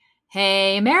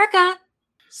Hey, America!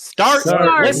 Start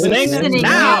listening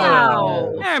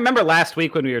now! Yeah, I remember last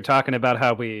week when we were talking about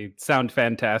how we sound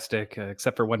fantastic,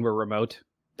 except for when we're remote.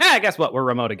 Guess what? We're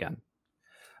remote again.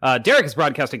 Derek is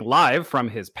broadcasting live from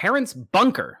his parents'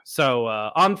 bunker. So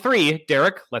on 3,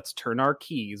 Derek, let's turn our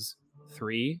keys.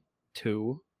 3,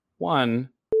 2, 1.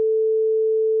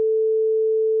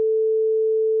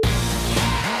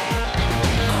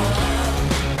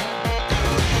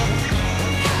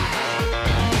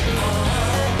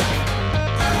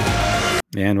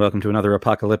 And welcome to another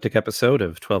apocalyptic episode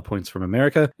of 12 Points from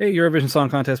America, a Eurovision Song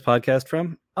Contest podcast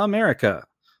from America,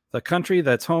 the country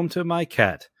that's home to my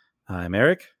cat. I'm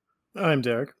Eric. I'm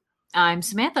Derek. I'm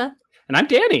Samantha. And I'm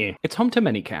Danny. It's home to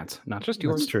many cats, not just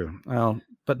yours. That's true. Well,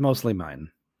 but mostly mine,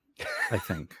 I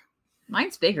think.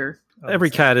 Mine's bigger. Every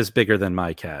cat is bigger than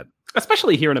my cat.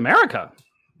 Especially here in America.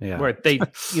 Yeah. Where they,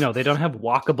 they don't have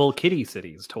walkable kitty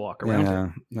cities to walk around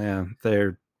in. Yeah,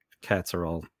 their cats are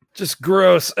all just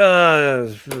gross. Well,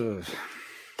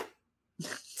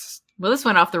 this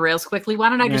went off the rails quickly. Why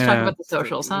don't I just talk about the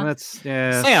socials, huh?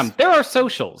 Sam, there are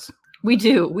socials. We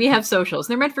do. We have socials.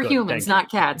 They're meant for Good, humans,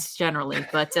 not cats, generally.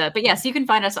 But yes, you can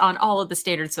find us on all of the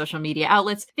standard social media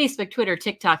outlets: Facebook, Twitter,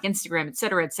 TikTok, Instagram,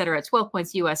 etc., at 12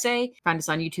 Points USA. Find us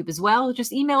on YouTube as well.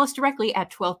 Just email us directly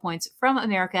at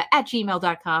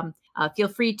 12pointsfromamerica@gmail.com. Feel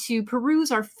free to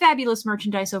peruse our fabulous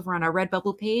merchandise over on our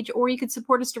Redbubble page, or you could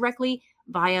support us directly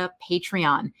via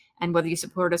Patreon. And whether you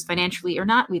support us financially or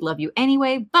not, we love you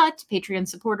anyway. But Patreon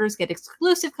supporters get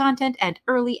exclusive content and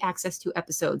early access to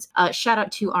episodes. Shout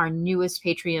out to our newest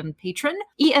Patreon patron,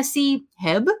 ESC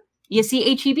Heb,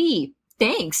 ESC HEB.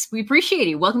 Thanks. We appreciate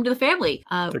you. Welcome to the family.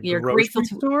 We are grateful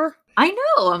to. Store? I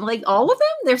know. I'm like, all of them?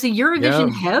 There's a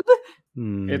Eurovision Heb?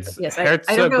 It's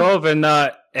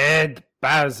Herzegovina and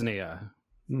Bosnia.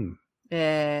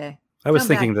 I was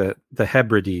thinking the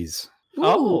Hebrides.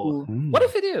 Ooh. What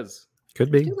if it is? Could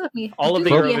be. All of the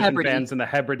Eurovision fans in the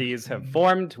Hebrides have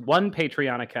formed one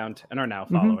Patreon account and are now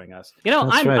following us.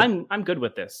 I'm good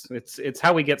with this. It's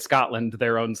how we get Scotland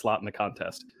their own slot in the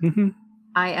contest. Mm-hmm.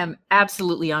 I am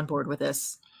absolutely on board with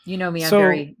this. You know me,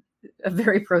 I'm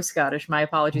very pro-Scottish. My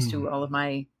apologies to all of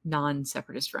my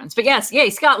non-separatist friends. But yes, yay,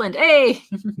 Scotland, hey!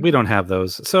 We don't have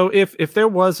those. So if there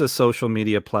was a social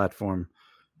media platform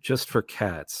just for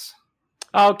cats.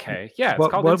 Okay, yeah, it's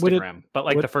called Instagram,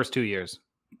 but the first 2 years.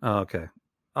 Oh, okay.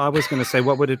 I was going to say,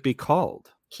 what would it be called?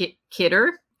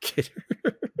 Kidder?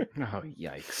 Oh,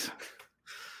 yikes.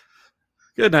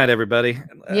 Good night, everybody.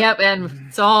 Yep, and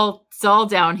it's all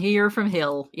down here from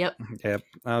Hill. Yep.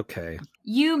 Okay.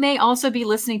 You may also be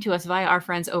listening to us via our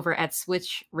friends over at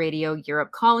Switch Radio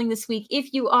Europe calling this week.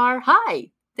 If you are,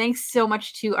 hi. Thanks so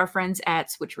much to our friends at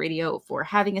Switch Radio for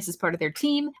having us as part of their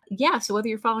team. Yeah, so whether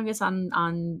you're following us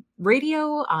on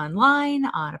radio, online,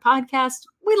 on a podcast,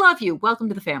 we love you. Welcome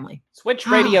to the family. Switch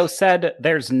Radio said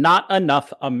there's not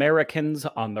enough Americans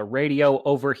on the radio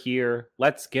over here.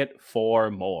 Let's get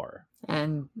 4 more.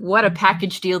 And what a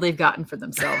package deal they've gotten for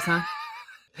themselves, huh?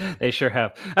 They sure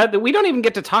have. We don't even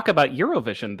get to talk about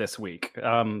Eurovision this week.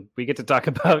 We get to talk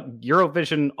about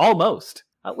Eurovision almost.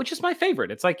 Which is my favorite.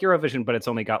 It's like Eurovision, but it's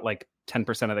only got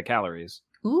 10% of the calories.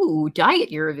 Ooh, diet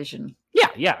Eurovision.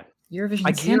 Yeah. Eurovision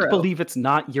I can't believe it's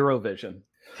not Eurovision.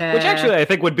 Which actually I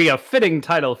think would be a fitting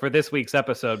title for this week's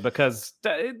episode because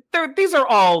these are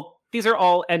all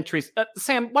entries.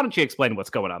 Sam, why don't you explain what's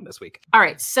going on this week? All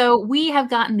right, so we have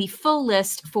gotten the full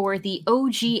list for the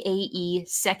OGAE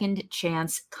Second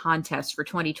Chance Contest for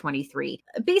 2023.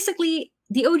 Basically,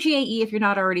 the OGAE, if you're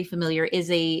not already familiar,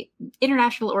 is a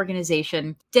international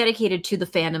organization dedicated to the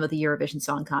fandom of the Eurovision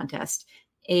Song Contest.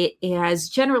 It has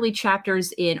generally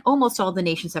chapters in almost all the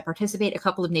nations that participate, a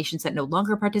couple of nations that no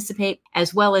longer participate,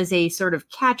 as well as a sort of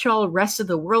catch-all rest of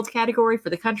the world category for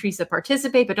the countries that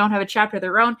participate but don't have a chapter of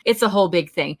their own. It's a whole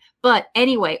big thing. But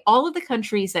anyway, all of the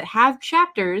countries that have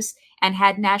chapters and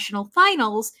had national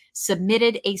finals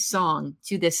submitted a song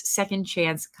to this Second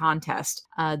Chance Contest.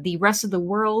 The rest of the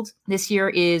world this year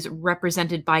is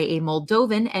represented by a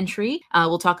Moldovan entry.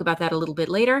 We'll talk about that a little bit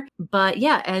later. But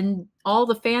yeah, and all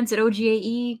the fans at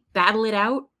OGAE battle it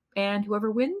out, and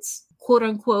whoever wins, quote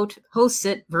unquote, hosts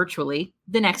it virtually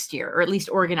the next year, or at least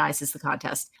organizes the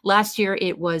contest. Last year,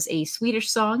 it was a Swedish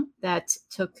song that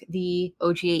took the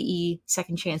OGAE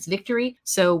Second Chance victory.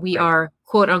 So we are,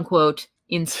 quote unquote,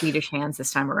 in Swedish hands this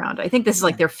time around. I think this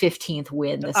is their 15th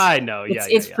win. I know,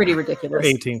 It's pretty ridiculous.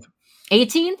 18th.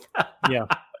 18th? Yeah.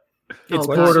 It's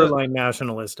borderline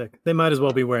nationalistic. They might as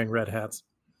well be wearing red hats.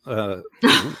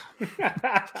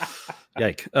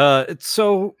 Yike.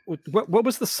 So what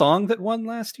was the song that won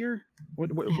last year?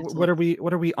 What are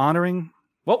we honoring?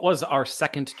 What was our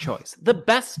second choice? The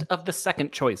best of the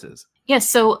second choices. Yes,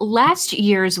 so last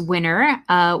year's winner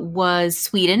was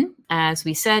Sweden, as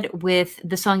we said, with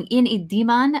the song In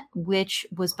Idiman, which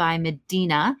was by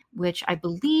Medina, which I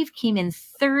believe came in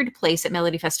third place at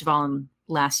Melodifestivalen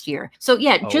last year. So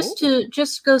yeah,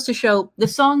 just goes to show the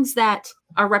songs that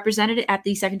are represented at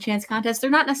the Second Chance Contest, they're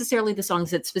not necessarily the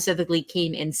songs that specifically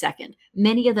came in second.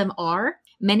 Many of them are.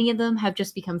 Many of them have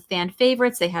just become fan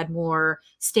favorites. They had more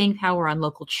staying power on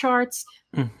local charts.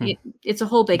 Mm-hmm. It's a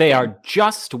whole big thing. Are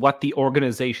just what the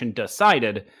organization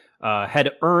decided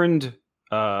had earned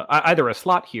either a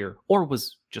slot here or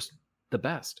was just the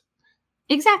best.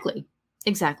 Exactly.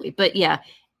 But yeah,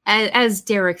 as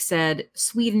Derek said,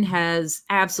 Sweden has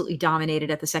absolutely dominated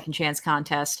at the Second Chance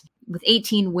Contest with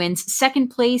 18 wins. Second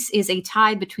place is a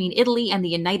tie between Italy and the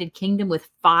United Kingdom with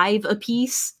 5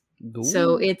 apiece. Ooh.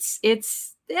 So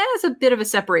there's a bit of a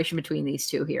separation between these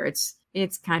two here.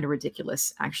 It's kind of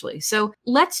ridiculous, actually. So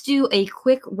let's do a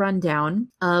quick rundown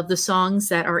of the songs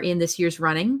that are in this year's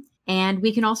running. And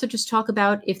we can also just talk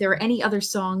about if there are any other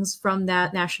songs from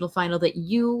that national final that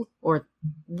you or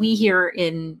we here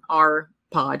in our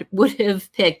pod would have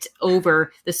picked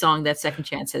over the song that Second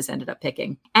Chance has ended up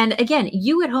picking. And again,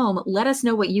 you at home, let us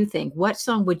know what you think. What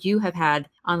song would you have had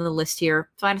on the list here?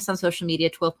 Find us on social media,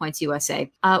 12 Points USA.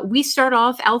 We start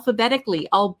off alphabetically.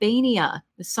 Albania,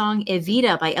 the song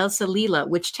Evita by Elsa Lila,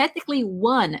 which technically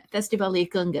won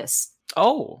Festivali Kungus.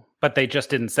 Oh, but they just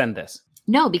didn't send this.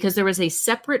 No, because there was a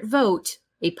separate vote,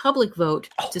 a public vote,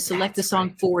 to select the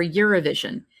song for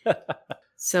Eurovision.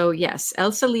 So yes,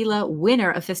 Elsa Lila,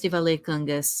 winner of Festivali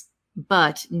Kungus,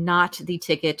 but not the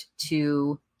ticket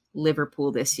to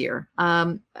Liverpool this year.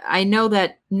 I know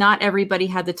that not everybody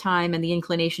had the time and the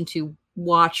inclination to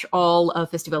watch all of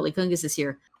Festivali Kungus this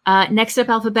year. Next up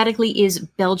alphabetically is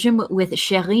Belgium with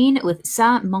Chérine with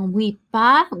Ça m'ennuie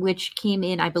pas, which came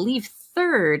in, I believe,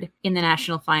 third in the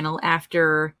national final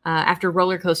after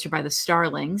Roller Coaster by the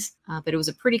Starlings. But it was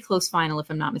a pretty close final, if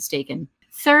I'm not mistaken.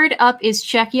 Third up is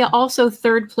Czechia, also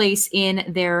third place in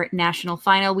their national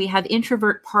final. We have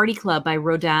Introvert Party Club by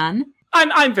Rodan.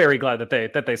 I'm very glad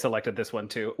that they selected this one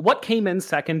too. What came in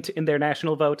second in their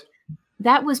national vote?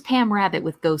 That was Pam Rabbit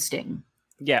with Ghosting.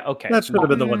 Yeah, okay. That should have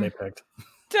been the one they picked.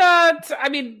 I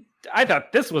mean, I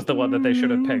thought this was the one that they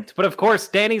should have picked. But of course,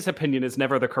 Danny's opinion is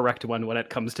never the correct one when it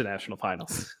comes to national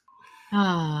finals.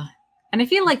 And I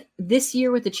feel like this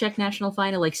year with the Czech national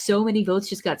final, like so many votes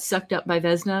just got sucked up by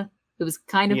Vesna. It was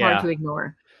kind of hard to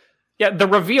ignore. Yeah, the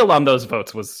reveal on those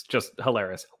votes was just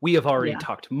hilarious. We have already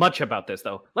talked much about this,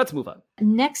 though. Let's move on.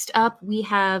 Next up, we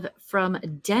have from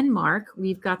Denmark,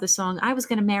 we've got the song I Was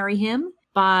Gonna Marry Him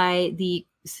by the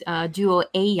duo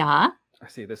Aya. I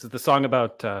see. This is the song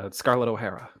about Scarlett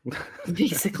O'Hara.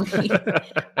 Basically.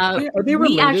 Are they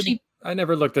related? I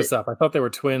never looked this up. I thought they were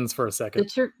twins for a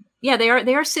second. They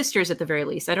are sisters at the very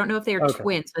least. I don't know if they are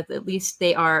twins, but at least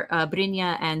they are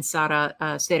Brynja and Sara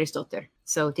Sverrisdottir,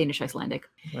 so Danish-Icelandic.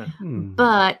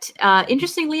 But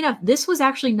interestingly enough, this was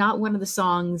actually not one of the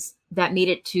songs that made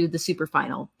it to the super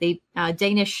final. The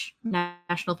Danish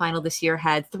national final this year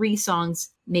had 3 songs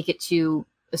make it to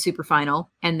a super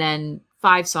final, and then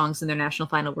 5 songs in their national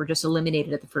final were just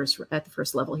eliminated at the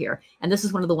first level here. And this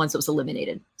is one of the ones that was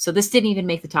eliminated. So this didn't even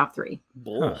make the top 3.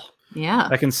 Huh. Yeah.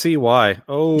 I can see why.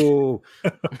 Oh.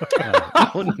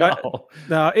 Oh no.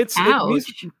 No,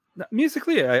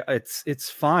 musically it's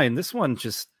fine. This one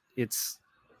just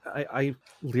I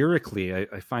lyrically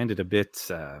I find it a bit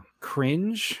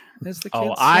cringe, as the kids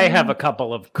say. I have a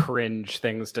couple of cringe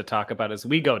things to talk about as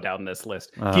we go down this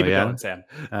list. Keep it going, Sam.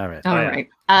 All right. All right.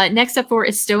 Next up for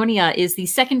Estonia is the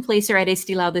second placer at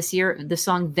Estilau this year, the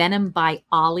song Venom by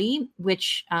Ali,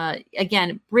 which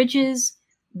again, Bridges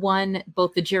won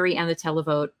both the jury and the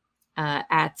televote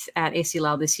at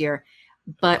Estilau this year.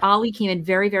 But Ali came in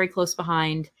very, very close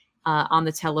behind on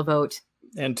the televote.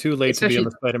 And too late to be on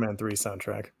the Spider-Man 3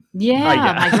 soundtrack. Yeah, my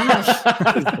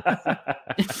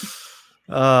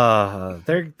gosh.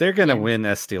 They're gonna win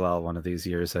Estilau one of these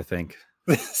years, I think.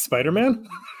 Spider-Man?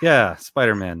 Yeah,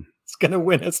 Spider-Man. It's gonna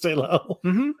win Estilau.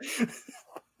 Mm-hmm.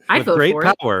 I'd vote great for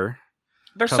it. power.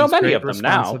 There's so many of them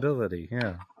now.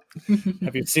 Yeah.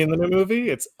 Have you seen the new movie?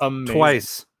 It's amazing.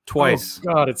 Twice.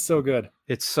 Oh God, it's so good.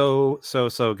 It's so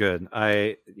good.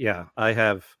 I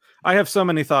have so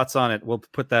many thoughts on it. We'll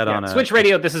put that on Switch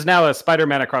Radio. This is now a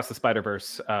Spider-Man Across the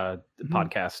Spider-Verse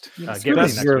podcast. Give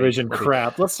us Eurovision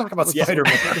crap. Let's talk about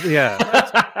Spider-Man.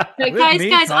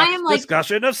 Guys, I am like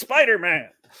discussion of Spider-Man.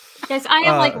 Guys, I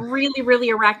am like really, really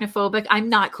arachnophobic. I'm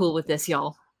not cool with this,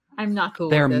 y'all. I'm not cool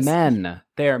with this.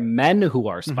 They're men who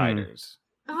are spiders.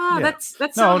 That's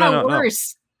not how it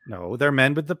works. No, they're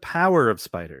men with the power of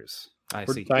spiders. I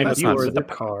Or see. dinosaurs or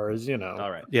cars,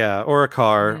 All right. Yeah, or a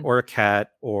car, or a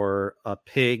cat, or a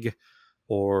pig,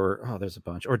 or there's a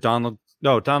bunch. Or Donald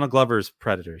Glover's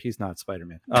Predator. He's not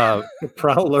Spider-Man. The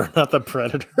Prowler, not the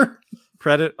Predator.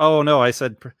 Predator. Oh no, I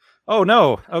said. Oh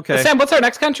no. Okay. Sam, what's our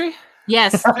next country?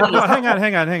 Yes. No, hang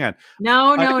on.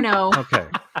 No. Okay.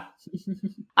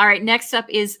 All right. Next up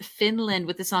is Finland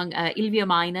with the song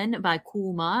Ilviomainen by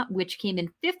Kuuma, which came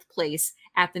in 5th place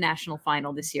at the national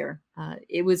final this year.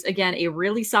 It was, again, a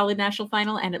really solid national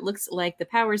final, and it looks like the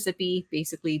powers that be,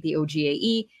 basically the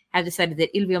OGAE, have decided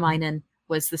that Ilviomainen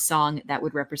was the song that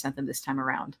would represent them this time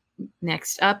around.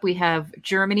 Next up, we have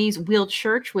Germany's Will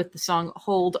Church with the song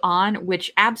Hold On,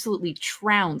 which absolutely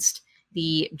trounced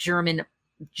the German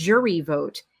jury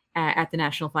vote at the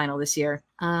national final this year.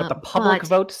 But the public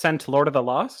vote sent Lord of the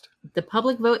Lost? The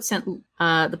public vote sent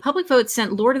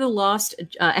Lord of the Lost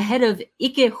ahead of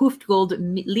Icke Hufgold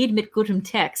Lied mit gutem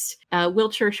Text. Will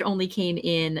Church only came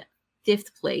in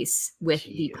 5th place with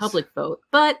the public vote,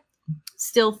 but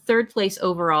still 3rd place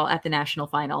overall at the national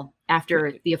final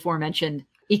after the aforementioned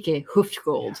Icke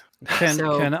Hufgold.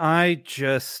 Can I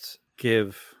just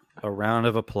give a round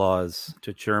of applause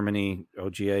to Germany,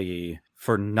 OGAE,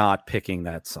 for not picking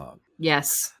that song?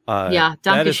 Yes.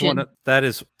 That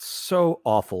is so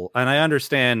awful. And I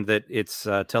understand that its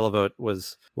televote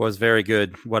was very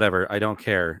good. Whatever. I don't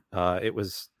care.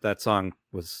 That song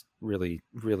was really,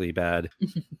 really bad.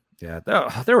 Yeah.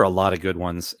 There were a lot of good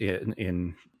ones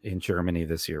in Germany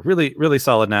this year. Really, really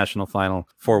solid national final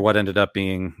for what ended up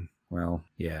being, well,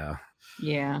 yeah.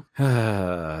 Yeah.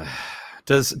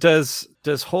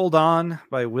 Does Hold On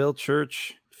by Will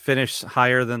Church finish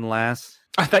higher than last?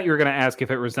 I thought you were going to ask if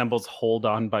it resembles Hold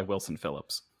On by Wilson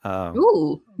Phillips.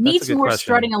 Needs more question.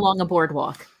 strutting along a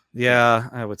boardwalk. Yeah,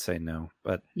 I would say no,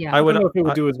 but yeah, I don't know if it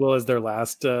would do as well as their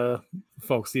last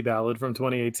folksy ballad from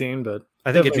 2018, but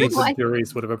I think the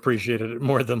juries would have appreciated it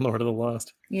more than Lord of the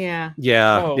Lost. Yeah.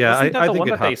 I think the one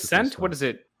it that they sent. What is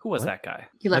it? Who was that guy?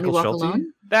 You Let Me Walk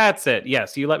Alone? That's it.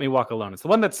 Yes, You Let Me Walk Alone. It's the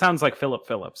one that sounds like Philip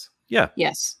Phillips. Yeah.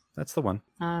 Yes. That's the one.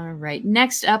 All right.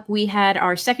 Next up, we had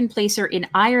our second placer in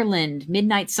Ireland,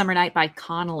 Midnight Summer Night by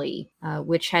Connolly,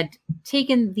 which had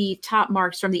taken the top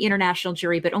marks from the international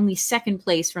jury, but only 2nd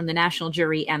place from the national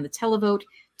jury and the televote,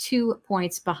 2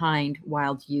 points behind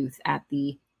Wild Youth at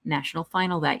the national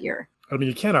final that year. I mean,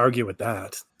 you can't argue with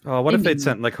that. Oh, what if they'd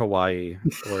sent like Hawaii?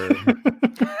 Or...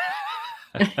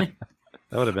 that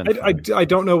would have been I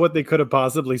don't know what they could have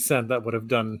possibly sent that would have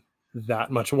done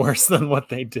that much worse than what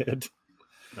they did.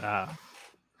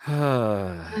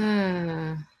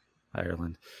 Ireland.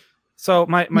 So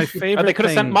my favorite they could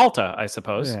have sent Malta, I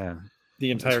suppose. Yeah.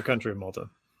 The entire country of Malta.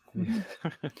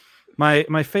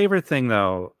 My favorite thing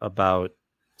though about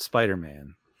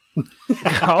Spider-Man.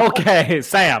 Okay,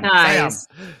 Sam. Nice.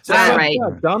 Sam. All right.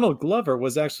 Yeah, Donald Glover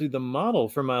was actually the model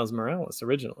for Miles Morales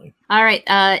originally. All right.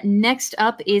 Next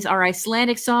up is our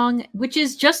Icelandic song, which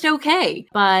is Just Okay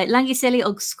by Langiseli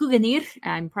og Skuganir.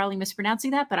 I'm probably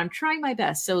mispronouncing that, but I'm trying my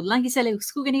best. So Langiseli og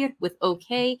Skuganir with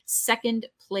Okay, 2nd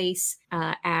place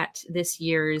at this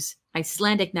year's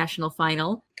Icelandic national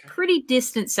final. Pretty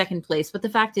distant 2nd place, but the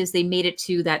fact is they made it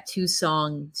to that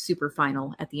 2-song super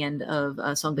final at the end of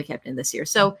Songbekeppnin this year.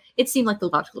 So it seemed like the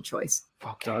logical choice.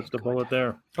 Dodged a bullet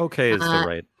there. Okay is the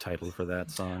right title for that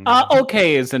song.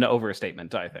 Okay is an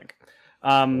overstatement, I think.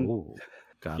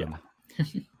 Got him.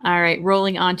 All right,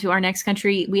 rolling on to our next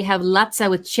country, we have Lazza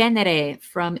with Cenere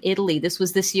from Italy. This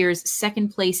was this year's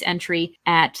 2nd place entry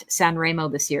at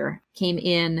Sanremo this year. Came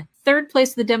in 3rd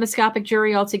place with the demoscopic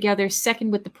jury altogether, 2nd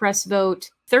with the press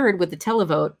vote, 3rd with the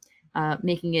televote,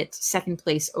 making it 2nd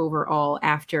place overall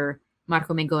after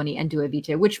Marco Mengoni and Due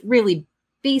Vite, which really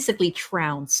basically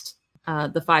trounced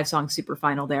the 5-song super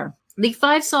final there. The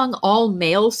 5-song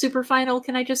all-male super final,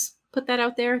 can I just put that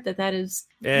out there? That is...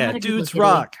 Yeah, dudes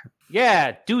rock.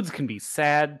 Yeah, dudes can be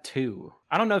sad too.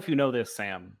 I don't know if you know this,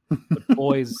 Sam, but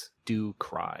boys do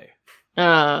cry.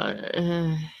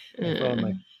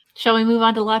 Shall we move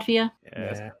on to Latvia?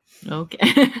 Yes. Yeah.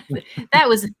 Okay. that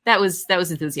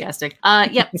was enthusiastic.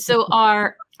 So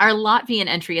our Latvian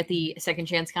entry at the Second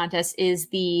Chance Contest is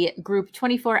the group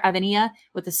 24 Avenida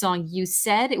with the song You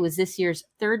Said. It was this year's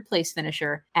 3rd place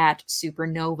finisher at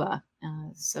Supernova.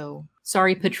 So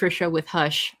sorry, Patricia with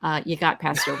Hush. You got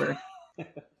passed over.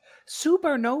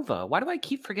 Supernova. Why do I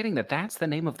keep forgetting that that's the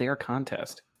name of their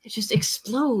contest? It just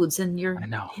explodes and your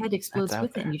head explodes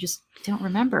with it and you just don't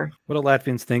remember. What do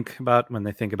Latvians think about when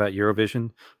they think about Eurovision?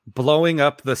 Blowing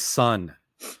up the sun.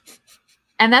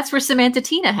 And that's where Samantha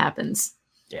Tina happens.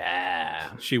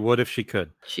 Yeah. She would if she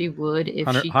could. She would if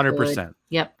 100%, she could. 100%.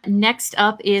 Yep. Next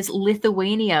up is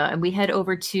Lithuania, and we head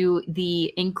over to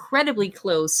the incredibly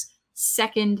close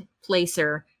second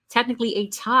placer. Technically a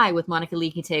tie with Monica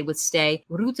Likite with Stay.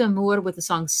 Ruta Moore with the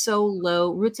song So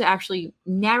Low. Ruta actually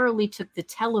narrowly took the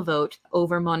televote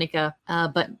over Monica,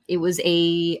 but it was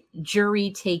a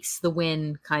jury takes the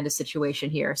win kind of situation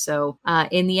here. So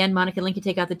in the end, Monica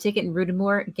Likite got the ticket and Ruta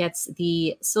Moore gets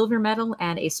the silver medal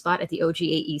and a spot at the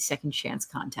OGAE Second Chance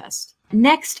Contest.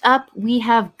 Next up, we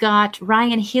have got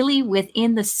Ryan Hilly with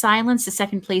In the Silence, the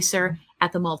second placer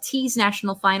at the Maltese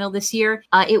National Final this year.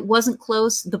 It wasn't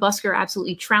close. The busker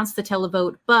absolutely trounced the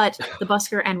televote, but the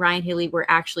busker and Ryan Hilly were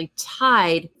actually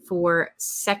tied for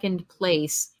second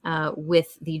place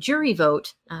with the jury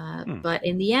vote. But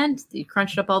in the end, they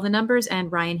crunched up all the numbers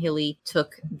and Ryan Hilly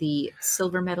took the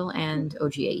silver medal and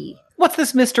OGAE. What's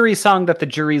this mystery song that the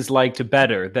juries liked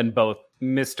better than both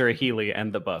Mr. Healy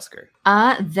and the busker?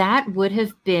 That would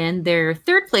have been their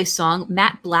third place song,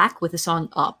 Matt Black with the song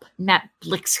Up. Matt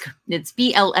Blixk. It's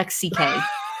BLXCK.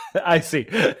 I see.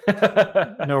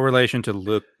 No relation to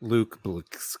Luke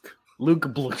Blixk. Luke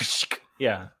Blixk.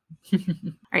 Yeah. All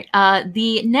right.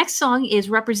 The next song is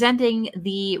representing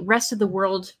the rest of the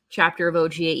world chapter of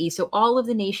OGAE. So all of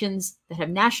the nations that have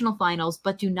national finals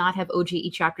but do not have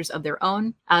OGAE chapters of their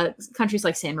own. Countries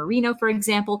like San Marino, for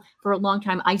example. For a long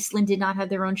time, Iceland did not have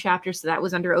their own chapter, so that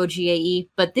was under OGAE.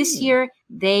 But this year,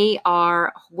 they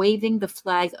are waving the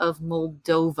flag of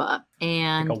Moldova.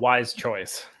 And Like a wise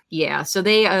choice. yeah, so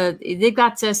they've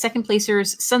got second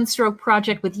placers Sunstroke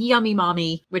Project with Yummy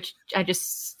Mommy, which I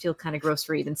just feel kind of gross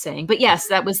for even saying. But yes,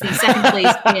 that was the second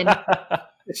place in.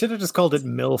 They should have just called it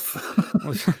MILF.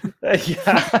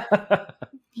 Yeah.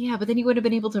 Yeah, but then you would have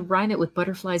been able to rhyme it with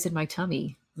Butterflies in My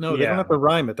Tummy. No, they don't have to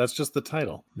rhyme it. That's just the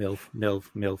title. MILF, MILF,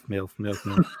 MILF, MILF, MILF,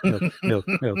 MILF, MILF, MILF,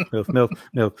 MILF, MILF,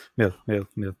 MILF, MILF, MILF,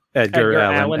 MILF. Edgar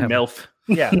Allan MILF.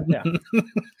 Yeah, yeah.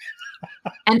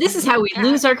 And this is how we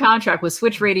lose our contract with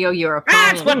Switch Radio Europe.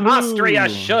 That's what Austria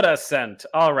should have sent.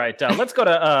 All right, let's go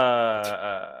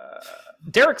to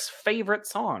Derek's favorite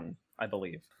song, I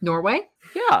believe. Norway?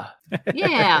 Yeah.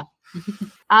 Yeah.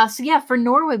 So yeah, for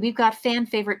Norway, we've got fan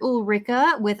favorite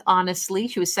Ulrika with Honestly.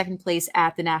 She was second place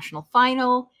at the national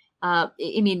final. I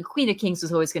mean, Queen of Kings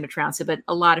was always going to trounce it, but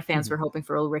a lot of fans were hoping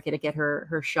for Ulrika to get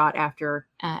her shot after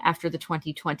the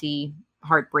 2020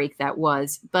 heartbreak that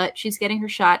was. But she's getting her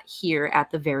shot here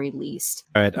at the very least.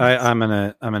 All right, I'm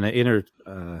gonna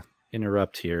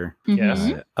interrupt here.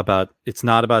 Yes. It's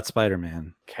not about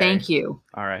Spider-Man. Okay. Thank you.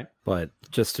 All right. But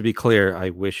just to be clear,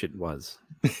 I wish it was.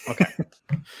 Okay.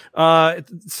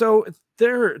 So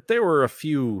there were a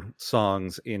few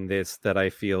songs in this that I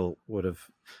feel would have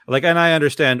and I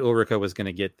understand Ulrika was going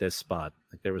to get this spot.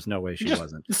 Like there was no way she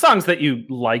wasn't. Songs that you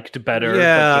liked better,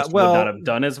 yeah, but just would not have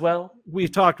done as well.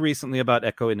 We've talked recently about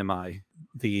Echo in my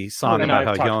the song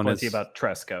about how Jonas about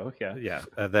Tresco,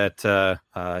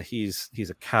 that he's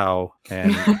a cow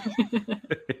and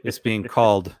is being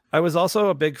called. I was also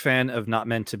a big fan of Not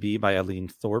Meant to Be by Aline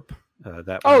Thorpe.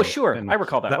 Sure, I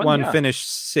recall that one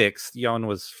finished sixth. Jon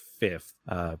was fifth.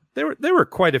 There were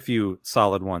quite a few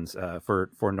solid ones for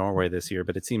Norway this year,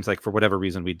 but it seems like for whatever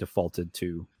reason we defaulted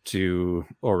to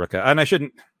Ulrika, and I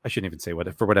shouldn't even say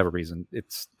for whatever reason.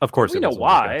 It's of course we know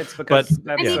why. Ulrika. It's because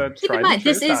keep in mind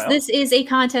this is a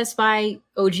contest by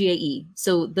OGAE,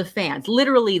 so the fans,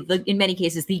 literally in many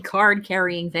cases the card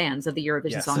carrying fans of the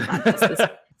Eurovision Song Contest.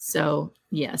 So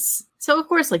yes. So of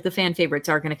course, like the fan favorites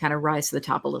are going to kind of rise to the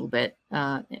top a little bit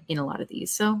in a lot of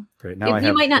these. So great. Now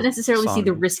you might not necessarily see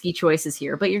the risky choices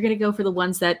here, but you're going to go for the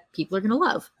ones that people are going to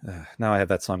love. Now I have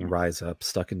that song "Rise Up"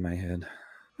 stuck in my head.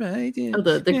 Right. Oh,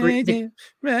 the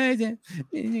right.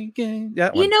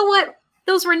 You know what?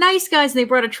 Those were nice guys, and they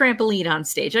brought a trampoline on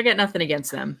stage. I got nothing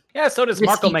against them. Yeah. So does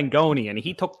Marco Mangoni, and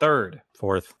he took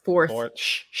fourth.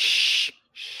 Shh.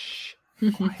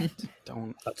 Quiet.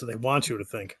 Don't. That's what they want you to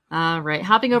think. All right.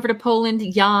 Hopping over to Poland,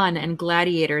 Jan and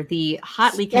Gladiator, the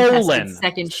hotly contested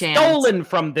second chance. Stolen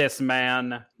from this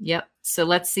man. Yep. So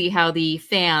let's see how the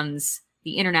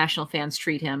international fans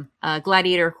treat him.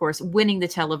 Gladiator, of course, winning the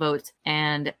televote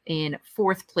and in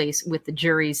fourth place with the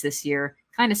juries this year,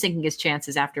 kind of sinking his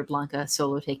chances after Blanca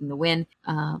Solo taking the win.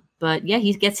 But yeah,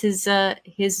 he gets his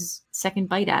second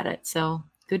bite at it. So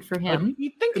good for him.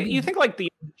 You think like the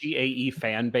GAE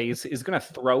fan base is going to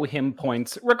throw him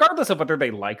points, regardless of whether they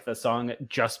like the song,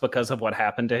 just because of what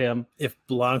happened to him? If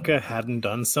Blanca hadn't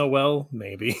done so well,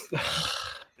 maybe.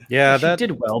 Yeah, she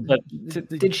did well, but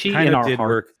did she kind in of our did heart?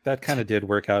 work? That kind of did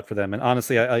work out for them. And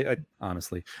honestly, I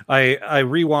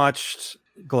rewatched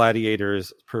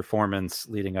Gladiator's performance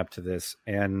leading up to this,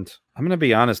 and I'm going to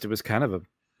be honest, it was kind of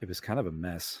a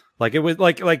mess. Like it was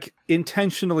like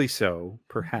intentionally so,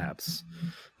 perhaps,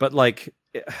 but like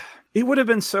it would have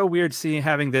been so weird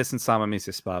having this and Sama Mi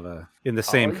Se Spava in the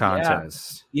same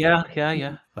contest. Yeah.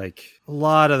 Like a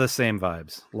lot of the same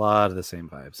vibes.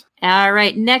 All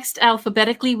right. Next,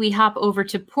 alphabetically, we hop over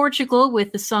to Portugal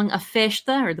with the song A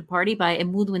Festa, or The Party, by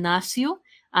Emundo Inácio.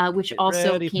 Which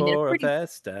also came in pretty...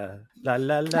 festa. La,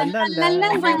 la, la, la, la,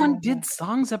 la. Everyone did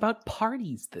songs about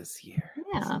parties this year.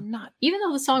 Yeah. Even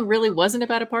though the song really wasn't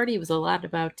about a party, it was a lot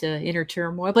about inner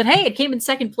turmoil. But hey, it came in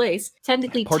second place.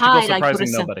 Technically Portugal tied.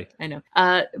 surprising nobody. I know.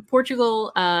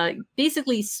 Portugal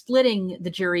basically splitting the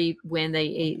jury when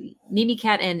Mimi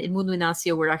Cat and Edmundo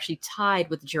Inácio were actually tied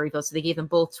with the jury vote, so they gave them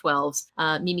both 12s.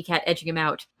 Mimi Cat edging him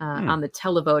out on the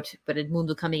televote, but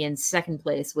Edmundo coming in second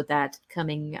place with that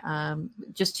coming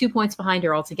just 2 points behind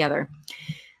her altogether.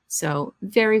 So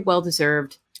very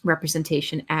well-deserved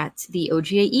representation at the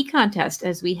OGAE contest.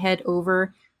 As we head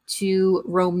over to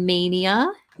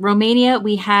Romania.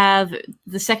 We have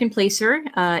the second placer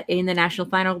in the national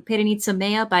final, Perenița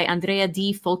Mea by Andreea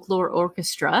D. Folklore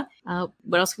Orchestra.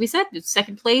 What else can we say?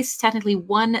 Second place technically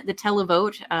won the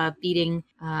televote, beating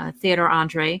Theodor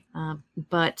Andre,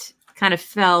 but kind of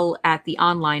fell at the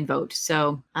online vote.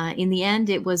 So in the end,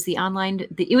 it was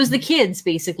it was the kids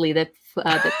basically that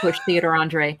pushed Theodor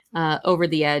Andre over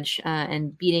the edge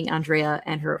and beating Andrea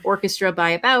and her orchestra by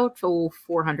about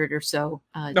 400 or so.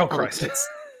 Christ.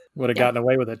 Would have gotten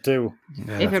away with it too.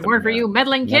 Yeah, if it weren't for you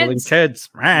meddling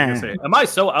kids. Am I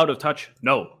so out of touch?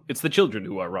 No, it's the children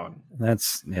who are wrong.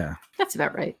 That's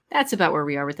about right. That's about where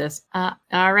we are with this. All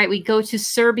right, we go to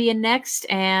Serbia next,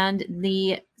 and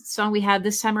the song we have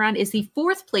this time around is the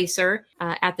fourth placer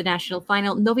at the national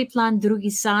final, Novi Plan Drugi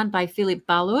San by Filip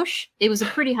Baloš. It was a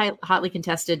pretty hotly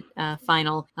contested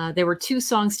final. There were two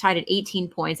songs tied at 18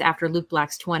 points after Luke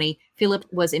Black's 20. Filip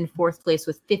was in fourth place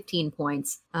with 15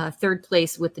 points, third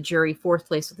place with the jury, fourth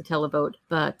place with the televote.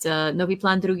 But Novi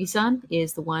Plan Drugi San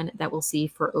is the one that we'll see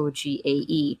for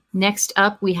OGAE. Next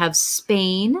up, we have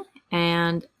Spain.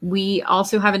 And we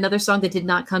also have another song that did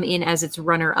not come in as its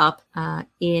runner-up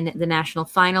in the national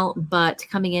final, but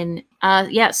coming in,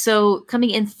 coming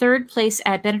in third place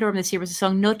at Benidorm this year was the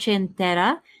song Noche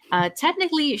Entera.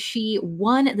 Technically, she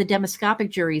won the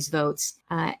demoscopic jury's votes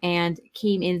and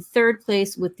came in third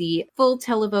place with the full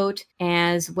televote,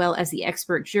 as well as the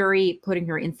expert jury, putting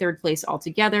her in third place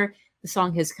altogether. The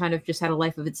song has kind of just had a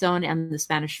life of its own and the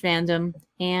Spanish fandom.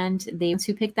 And they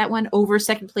who picked that one over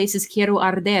second place is Quiero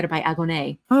Arder by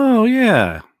Agoné. Oh,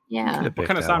 yeah. Yeah. What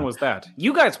kind of song was that?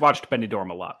 You guys watched Benidorm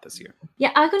a lot this year.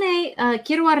 Yeah, Agoné,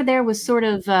 Quiero Arder was sort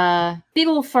of big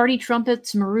old farty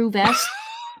trumpets, maroon vest.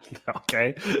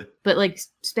 Okay. But like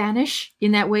Spanish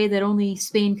in that way that only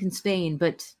Spain can Spain,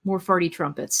 but more farty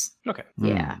trumpets. Okay.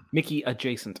 Yeah. Mickey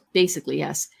adjacent. Basically,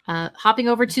 yes. Hopping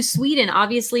over to Sweden,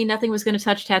 obviously nothing was going to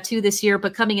touch Tattoo this year,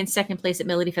 but coming in second place at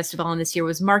Melodifestivalen this year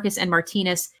was Marcus and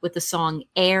Martinez with the song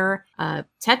Air.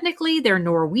 Technically, they're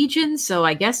Norwegian, so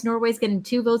I guess Norway's getting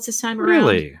 2 votes this time around.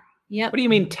 Really? Yep. What do you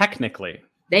mean technically?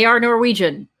 They are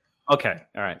Norwegian. Okay,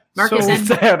 all right. Marcus and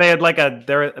they had like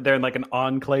they're in like an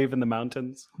enclave in the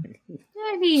mountains.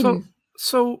 I mean,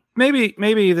 so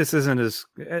maybe this isn't as,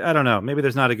 I don't know. Maybe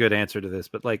there's not a good answer to this,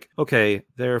 but like, okay,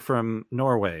 they're from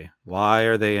Norway. Why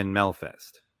are they in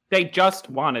Melfest? They just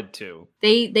wanted to.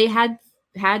 They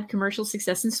had commercial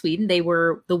success in Sweden. They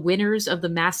were the winners of the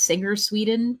Masked Singer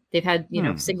Sweden. They've had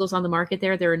singles on the market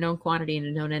there. They're a known quantity and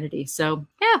a known entity. So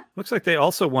yeah, looks like they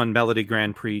also won Melody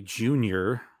Grand Prix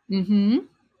Junior. Mm-hmm.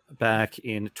 Back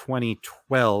in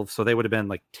 2012, so they would have been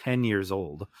like 10 years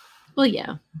old. Well,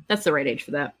 yeah, that's the right age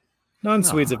for that.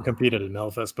 Non-Swedes have competed in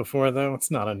Melfest before, though. It's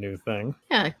not a new thing.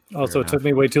 Yeah. Also, it took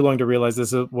me way too long to realize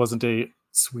this wasn't a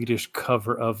Swedish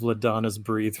cover of LaDonna's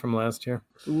Breathe from last year.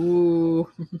 Ooh,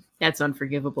 that's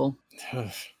unforgivable. All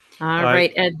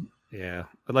right, Ed. Yeah,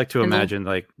 I'd like to imagine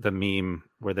like the meme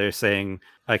where they're saying,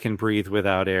 I can breathe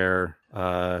without air.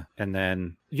 And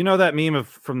then, you know that meme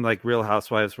from like Real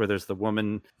Housewives where there's the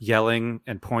woman yelling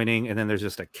and pointing, and then there's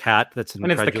just a cat that's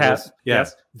incredulous. And it's the cat. Yeah,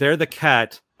 yes. They're the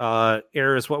cat.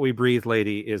 Air is what we breathe,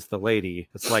 lady is the lady.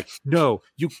 It's like, no,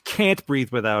 you can't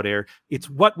breathe without air. It's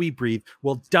what we breathe.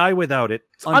 We'll die without it.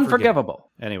 It's unforgivable.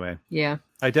 Anyway. Yeah.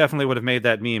 I definitely would have made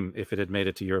that meme if it had made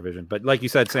it to Eurovision. But like you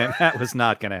said, Sam, that was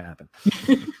not going to happen.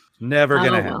 Never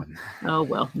going to happen. Oh,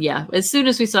 well. Yeah. As soon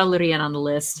as we saw Lorien on the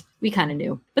list, we kind of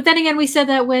knew. But then again, we said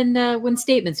that when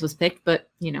Statements was picked, but,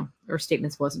 or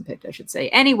Statements wasn't picked, I should say.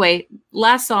 Anyway,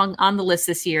 last song on the list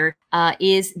this year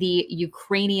is the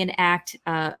Ukrainian act.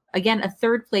 Again, a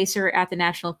third placer at the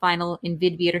national final in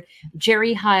Vidvir,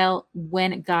 Jerry Heil,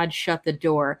 When God Shut the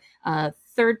Door.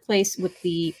 third place with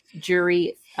the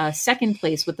jury, second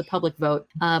place with the public vote,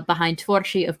 behind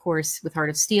Tvorchi, of course, with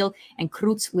Heart of Steel, and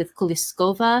Krutz with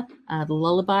Kuliskova, the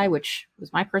Lullaby, which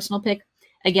was my personal pick.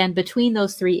 Again, between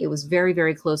those three, it was very,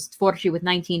 very close. Tvorchi with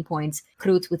 19 points,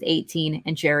 Krutz with 18,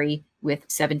 and Jerry with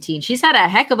 17. She's had a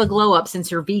heck of a glow up since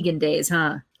her vegan days,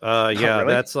 huh? Yeah,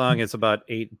 really? That song is about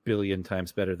 8 billion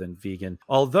times better than Vegan.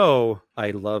 Although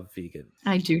I love Vegan.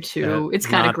 I do too. It's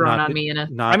kind of grown on me in a.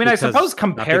 I mean, I suppose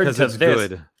compared to it's this,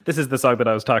 good. this is the song that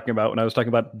I was talking about when I was talking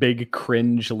about big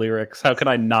cringe lyrics. How can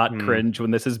I not cringe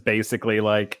when this is basically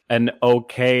like an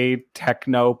okay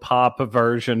techno pop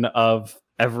version of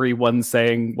everyone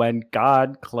saying, when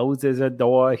God closes a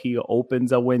door, he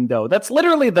opens a window. That's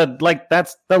literally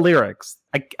that's the lyrics.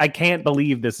 I can't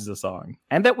believe this is a song.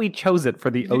 And that we chose it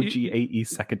for the OGAE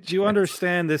Second Chance. Do you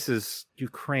understand this is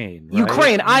Ukraine, right?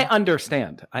 Ukraine, I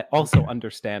understand. I also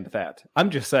understand that. I'm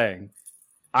just saying,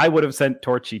 I would have sent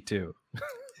Torchy too.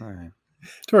 All right.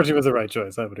 Torchy was the right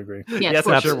choice. I would agree. Yes,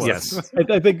 it sure was. Yes.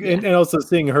 I think, and also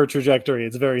seeing her trajectory,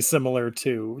 it's very similar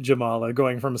to Jamala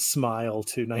going from Smile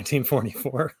to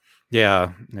 1944.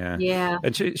 Yeah.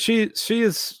 And she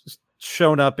has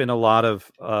shown up in a lot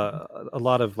of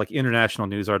like international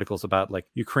news articles about like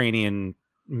Ukrainian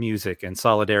music and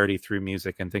solidarity through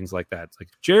music and things like that. It's like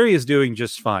Jerry is doing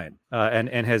just fine,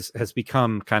 and has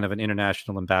become kind of an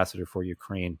international ambassador for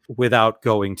Ukraine without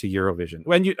going to Eurovision.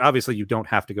 When you don't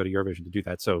have to go to Eurovision to do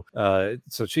that.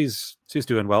 So she's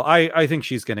doing well. I think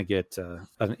she's going to get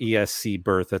an ESC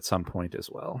berth at some point as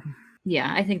well.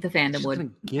 Yeah, I think the fandom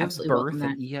would absolutely welcome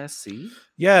that. ESC?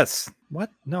 Yes.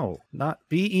 What? No, not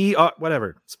BER.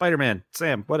 Whatever. Spider-Man.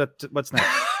 Sam. What's next?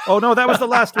 Oh no, that was the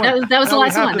last one. that was the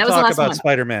last one. That was the last one.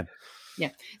 Spider-Man. Yeah.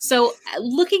 So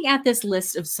looking at this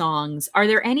list of songs, are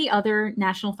there any other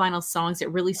national final songs that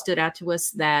really stood out to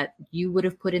us that you would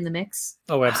have put in the mix?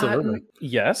 Oh, absolutely.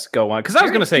 Yes, go on. Because I was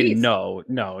going to say no,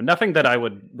 nothing that I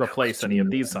would replace any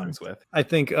of these songs with. I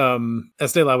think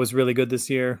Estela was really good this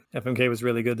year. FMK was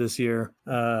really good this year.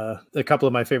 A couple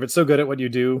of my favorites, So Good at What You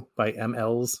Do by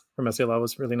MLs from Estela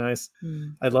was really nice.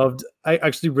 I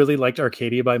actually really liked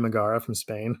Arcadia by Megara from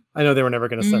Spain. I know they were never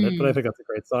going to send it, but I think that's a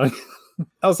great song.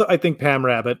 Also, I think Pam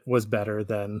Rabbit was better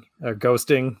than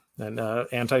Ghosting and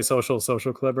Antisocial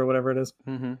Social Club or whatever it is.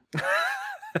 Mm-hmm.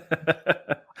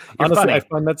 Honestly, funny. I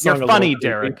find that song You're funny,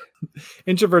 Derek.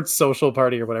 Introvert Social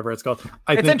Party or whatever it's called.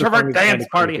 It's Introvert Dance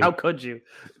Party. How could you?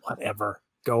 Whatever.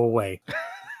 Go away.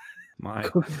 My.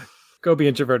 Go be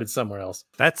introverted somewhere else.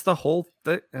 That's the whole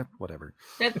thing. Whatever.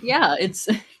 It's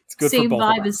good same for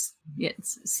both vibe of as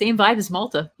it's same vibe as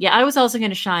Malta. Yeah, I was also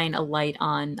going to shine a light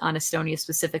on Estonia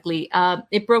specifically.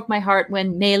 It broke my heart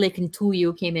when Melik and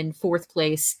Tuju came in fourth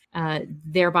place,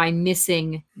 thereby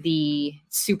missing the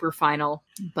super final.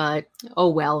 But oh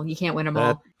well, you can't win them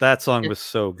all. That song was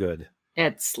so good.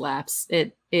 It slaps.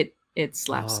 It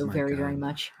slaps so very, very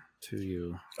much. To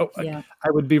you. Oh, yeah.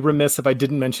 I would be remiss if I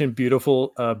didn't mention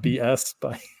Beautiful BS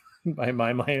by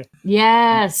my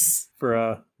Yes.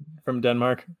 From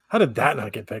Denmark. How did that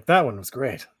not get picked? That one was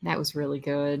great. That was really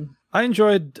good. I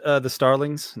enjoyed the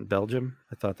Starlings in Belgium.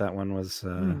 I thought that one was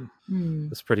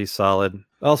pretty solid.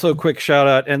 Also, quick shout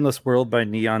out, "Endless World" by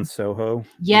Neon Soho.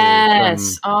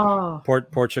 Yes.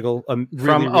 Portugal.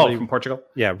 From Portugal.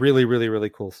 Yeah, really, really,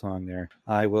 really cool song there.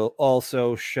 I will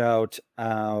also shout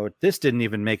out. This didn't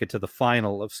even make it to the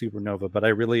final of Supernova, but I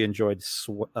really enjoyed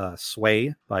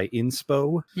 "Sway" by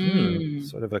Inspo.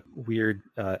 Sort of a weird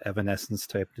Evanescence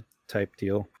type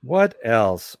deal. What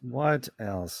else?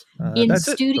 In that's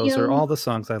studio, it. Those are all the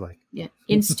songs I like. Yeah.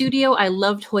 In studio, I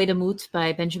loved Hoidamut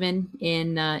by Benjamin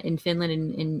in Finland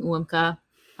in UMK.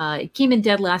 It came in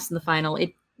dead last in the final.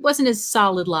 It wasn't as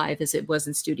solid live as it was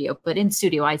in studio, but in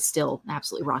studio, I still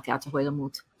absolutely rock out to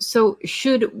Hoidamut. So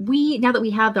should we, now that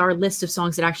we have our list of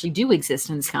songs that actually do exist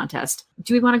in this contest,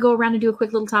 do we want to go around and do a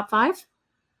quick little top 5?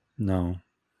 No.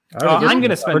 I'm going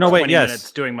to spend 20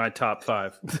 minutes doing my top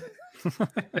 5.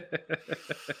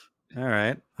 All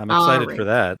right. I'm excited for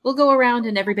that. We'll go around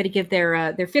and everybody give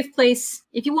their fifth place.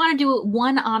 If you want to do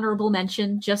one honorable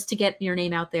mention just to get your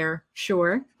name out there,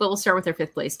 sure. But we'll start with our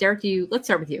fifth place. Derek, let's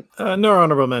start with you. No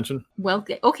honorable mention. Well,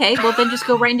 okay. Well, then just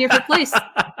go right into your fifth place.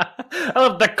 I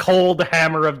love the cold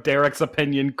hammer of Derek's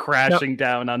opinion crashing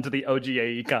down onto the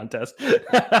OGAE contest.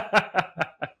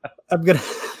 I'm gonna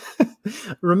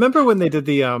Remember when they did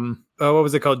the what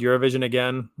was it called, Eurovision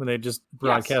again, when they just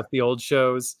broadcast the old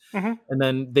shows, and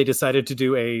then they decided to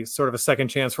do a sort of a second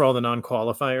chance for all the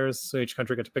non-qualifiers, so each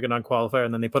country got to pick a non-qualifier,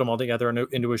 and then they put them all together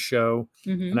into a show.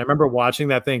 And I remember watching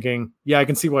that thinking, yeah, I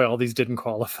can see why all these didn't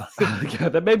qualify. Yeah,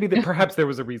 that maybe perhaps there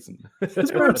was a reason.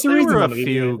 There were a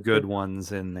few good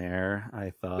ones in there,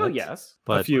 I thought. Oh yes,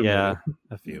 but a few, a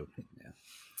few.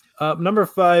 Number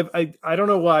 5, I don't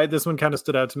know why this one kind of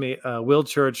stood out to me. Will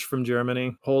Church from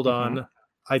Germany, Hold On.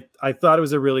 I thought it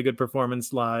was a really good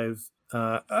performance live.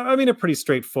 I mean, a pretty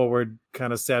straightforward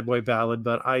kind of sad boy ballad,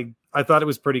 but I thought it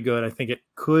was pretty good. I think it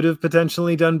could have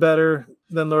potentially done better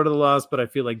than Lord of the Lost, but I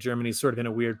feel like Germany's sort of in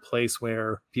a weird place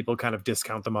where people kind of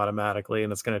discount them automatically,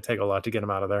 and it's going to take a lot to get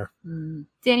them out of there.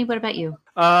 Danny, what about you?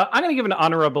 I'm going to give an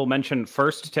honorable mention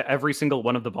first to every single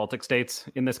one of the Baltic states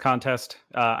in this contest.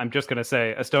 I'm just going to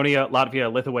say Estonia,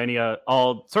 Latvia, Lithuania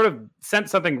all sort of sent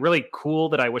something really cool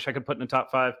that I wish I could put in the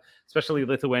top 5, especially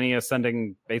Lithuania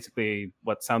sending basically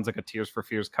what sounds like a Tears for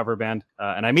Fears cover band.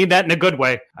 And I mean that in a good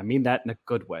way.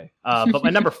 But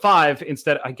my number 5,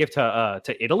 instead, I give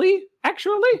to Italy, actually.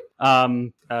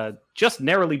 Just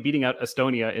narrowly beating out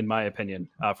Estonia, in my opinion,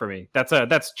 for me. That's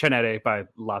Cenere by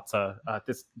Lazza.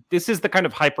 This is the kind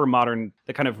of hyper modern,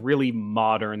 the kind of really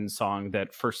modern song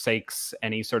that forsakes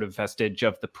any sort of vestige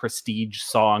of the prestige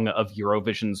song of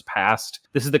Eurovision's past.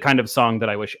 This is the kind of song that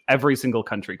I wish every single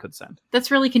country could send.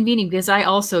 That's really convenient because I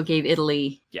also gave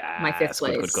Italy my 5th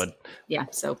place. Good. Yeah,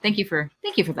 so thank you for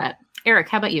that. Eric,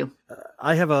 how about you?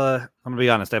 I'm going to be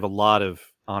honest, I have a lot of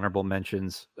honorable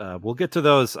mentions. We'll get to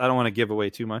those. I don't want to give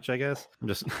away too much, I guess. I'm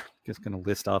just going to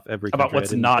list off every about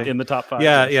what's not in the top 5.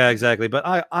 Yeah, exactly. But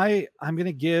I'm going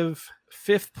to give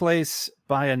 5th place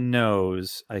by a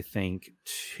nose, I think,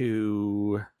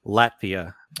 to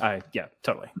Latvia.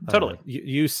 Totally.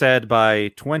 You said by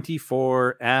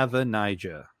 24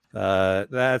 Avanija.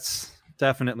 That's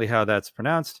definitely how that's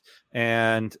pronounced.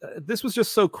 And this was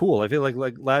just so cool. I feel like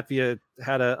Latvia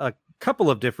had a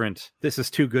couple of different "this is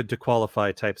too good to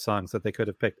qualify" type songs that they could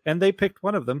have picked, and they picked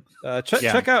one of them.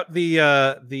 Check out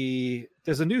the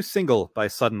there's a new single by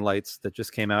Sudden Lights that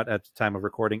just came out at the time of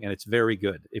recording, and it's very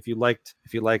good. If you liked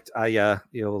Aya,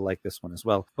 you'll like this one as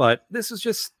well. But this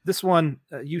one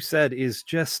you said is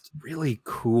just really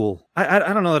cool. I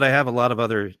don't know that I have a lot of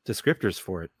other descriptors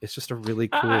for it. It's just a really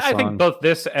cool song. I think both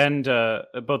this and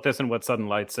what Sudden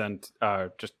Lights and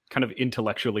just kind of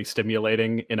intellectually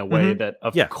stimulating in a way that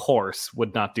of course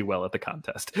would not do well at the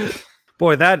contest.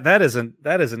 Boy, that is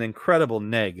an incredible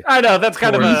neg. I know, that's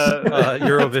kind of a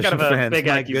Eurovision kind of a fans. big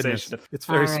My accusation. Goodness. It's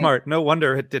very smart. No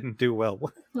wonder it didn't do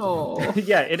well. Oh,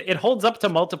 yeah, it holds up to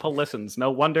multiple listens.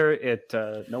 No wonder if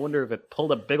it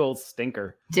pulled a big old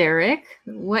stinker. Derek,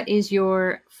 what is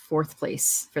your 4th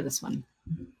place for this one?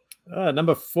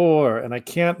 Number 4, and I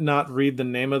can't not read the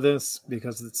name of this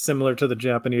because it's similar to the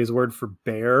Japanese word for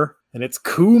bear, and it's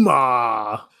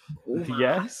Kuma.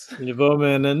 Yes,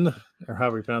 Yvomenen, or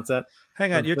however you pronounce that.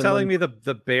 Hang on, you're telling me the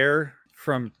bear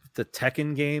from the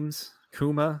Tekken games,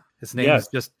 Kuma? His name is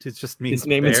just means his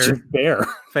name bear. is just bear.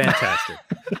 Fantastic.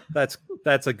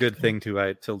 That's a good thing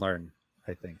to learn,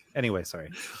 I think. Anyway, sorry.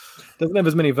 Doesn't have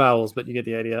as many vowels, but you get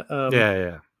the idea.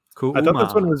 Yeah. Cool. I thought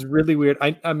this one was really weird.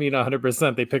 I mean,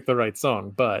 100% they picked the right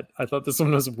song, but I thought this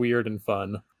one was weird and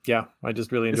fun. Yeah, I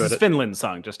just really enjoyed it. This is Finland's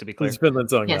song, just to be clear. It's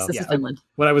Finland's song. Yes, this is Finland.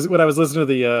 When I was listening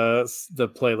to the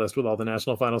playlist with all the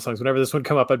national final songs, whenever this would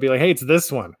come up, I'd be like, "Hey, it's this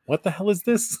one. What the hell is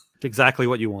this?" Exactly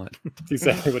what you want. It's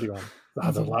exactly what you want. Oh,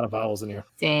 there's a lot of vowels in here.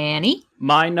 Danny?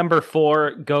 My number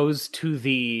 4 goes to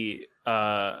the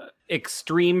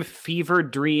extreme fever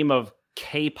dream of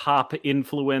K-pop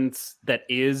influence that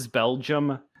is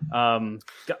Belgium. I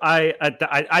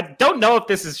don't know if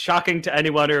this is shocking to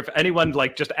anyone or if anyone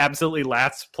just absolutely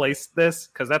last placed this,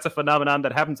 because that's a phenomenon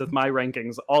that happens with my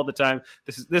rankings all the time.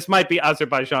 This might be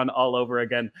Azerbaijan all over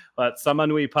again, but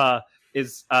Samanui Pa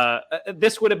is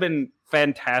this would have been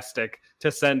fantastic to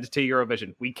send to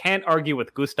Eurovision. We can't argue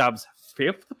with Gustav's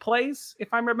 5th place, if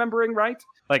I'm remembering right,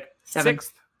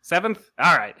 6th. 7th?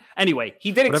 All right. Anyway,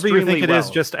 he did whatever extremely well. You think it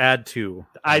is, just add 2.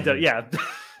 I do, yeah.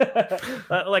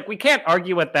 We can't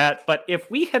argue with that, but if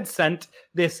we had sent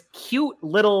this cute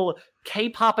little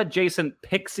K-pop adjacent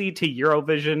pixie to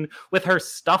Eurovision with her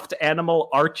stuffed animal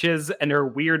arches and her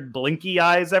weird blinky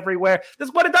eyes everywhere,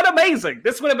 this would have done amazing.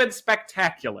 This would have been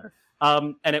spectacular.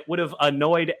 And it would have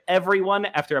annoyed everyone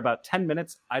after about 10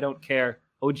 minutes. I don't care.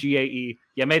 OGAE,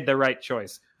 you made the right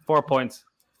choice. 4 points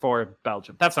for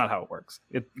Belgium. That's not how it works.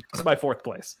 It's my 4th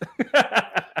place.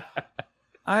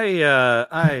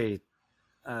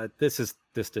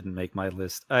 This didn't make my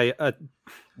list.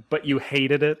 But you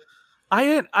hated it?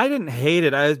 I didn't hate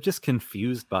it. I was just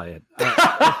confused by it.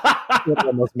 It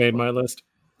almost made my list.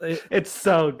 It's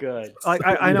so good.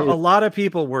 I know a lot of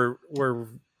people were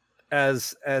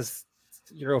as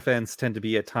Euro fans tend to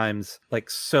be at times, like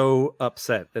so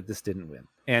upset that this didn't win.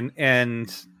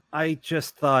 And I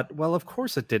just thought, well, of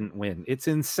course it didn't win. It's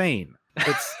insane.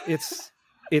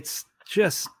 It's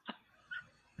just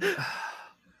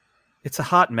it's a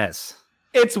hot mess.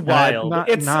 It's wild.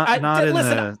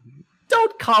 Listen,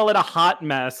 don't call it a hot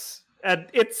mess. And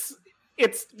it's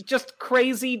just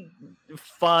crazy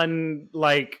fun,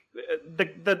 like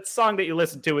the song that you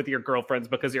listen to with your girlfriends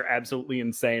because you're absolutely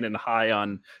insane and high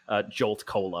on Jolt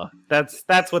Cola.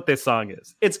 That's what this song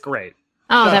is. It's great.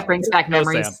 Oh, that brings back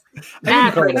memories.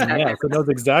 It knows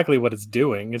exactly what it's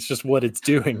doing. It's just what it's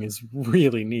doing is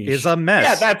really niche. Is a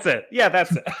mess. Yeah,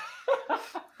 that's it.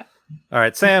 All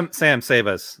right, Sam, save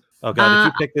us. Oh God, did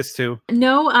you pick this too?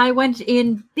 No, I went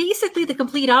in basically the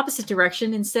complete opposite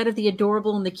direction. Instead of the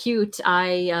adorable and the cute,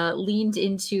 I leaned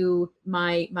into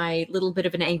my little bit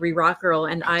of an angry rock girl,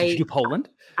 and Did you do Poland?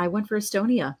 I went for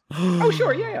Estonia. Oh,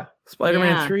 sure, yeah.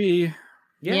 Spider-Man 3.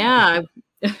 Yeah.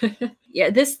 Yeah,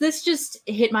 this just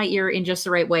hit my ear in just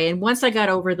the right way. And once I got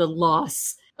over the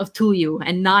loss of Tuyu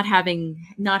and not having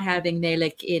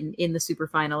Nelek in the super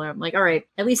final, I'm like, all right,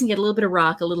 at least I can get a little bit of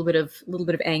rock, a little bit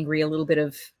of angry, a little bit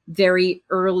of very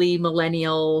early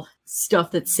millennial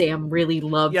stuff that Sam really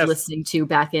loved listening to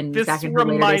back in. This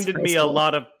reminded me a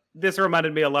lot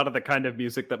of the kind of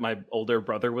music that my older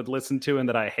brother would listen to and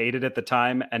that I hated at the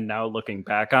time. And now looking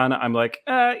back on it, I'm like,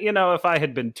 if I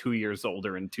had been 2 years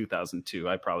older in 2002,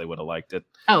 I probably would have liked it.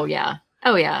 Oh yeah.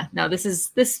 No, this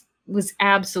was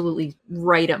absolutely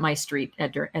right up my street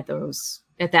at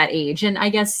that age, and I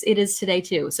guess it is today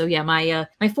too. So yeah, my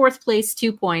fourth place,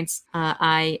 2 points,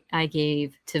 I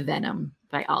gave to Venom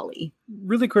by Ollie.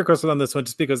 Really quick question on this one,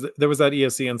 just because there was that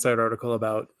ESC Insight article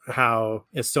about how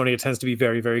Estonia tends to be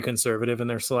very, very conservative in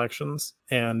their selections.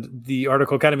 And the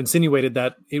article kind of insinuated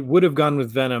that it would have gone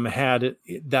with Venom had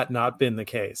that not been the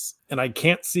case. And I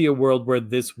can't see a world where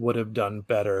this would have done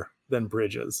better than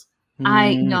Bridges.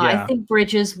 I think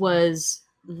Bridges was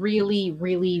really,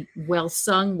 really well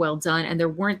sung, well done. And there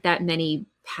weren't that many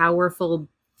powerful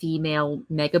female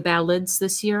mega ballads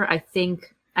this year. I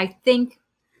think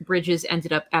Bridges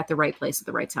ended up at the right place at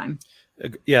the right time.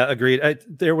 Yeah, agreed.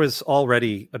 There was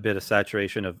already a bit of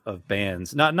saturation of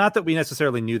bands. Not that we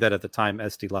necessarily knew that at the time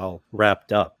Estilal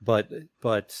wrapped up, but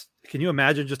can you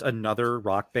imagine just another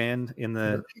rock band in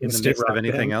the midst of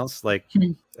anything else? Like,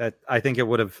 I think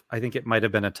it might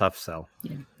have been a tough sell.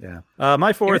 Yeah.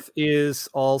 My fourth is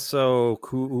also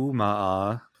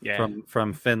Kuumaa. Yeah.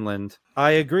 From Finland.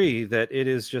 I agree that it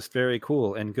is just very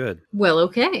cool and good. Well,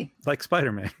 okay. Like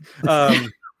Spider-Man.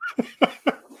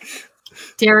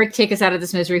 Derek, take us out of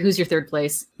this misery. Who's your third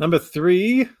place? Number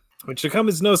 3, which should come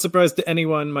as no surprise to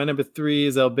anyone. My number 3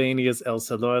 is Albania's El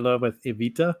Saloila with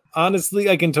Evita. Honestly,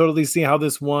 I can totally see how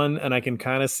this won, and I can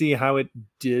kind of see how it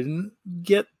didn't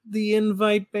get the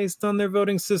invite based on their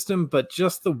voting system, but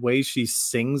just the way she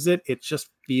sings it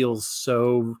just feels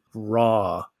so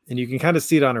raw. And you can kind of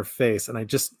see it on her face. And I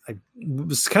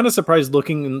was kind of surprised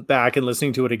looking back and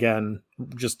listening to it again,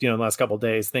 just, the last couple of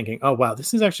days, thinking, oh, wow,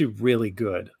 this is actually really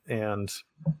good. And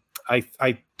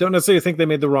I don't necessarily think they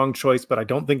made the wrong choice, but I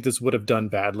don't think this would have done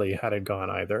badly had it gone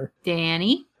either.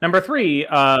 Danny? Number 3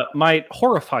 might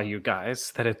horrify you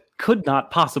guys that it could not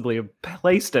possibly have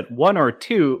placed at 1 or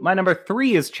 2. My number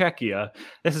 3 is Czechia.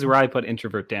 This is where I put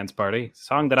Introvert Dance Party,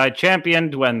 song that I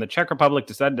championed when the Czech Republic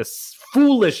decided to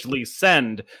foolishly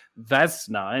send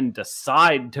Vesna and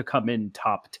decide to come in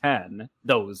top 10.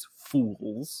 Those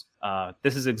fools.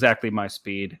 This is exactly my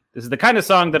speed. This is the kind of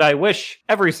song that I wish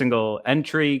every single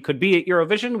entry could be at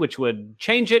Eurovision, which would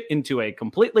change it into a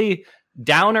completely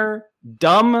downer,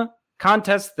 dumb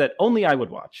contest that only I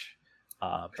would watch.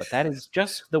 But that is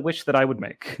just the wish that I would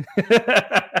make.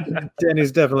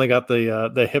 Danny's definitely got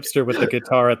the hipster with the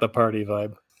guitar at the party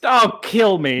vibe. Oh,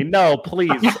 kill me. No,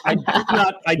 please.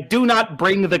 I do not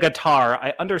bring the guitar.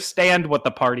 I understand what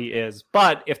the party is,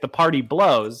 but if the party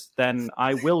blows, then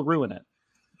I will ruin it.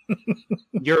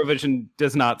 Eurovision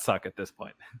does not suck at this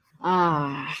point.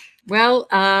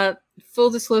 Well, full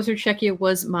disclosure, Czechia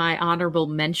was my honorable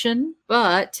mention,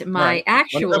 but my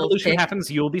actual when the revolution happens,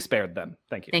 you'll be spared then.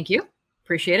 Thank you. Thank you.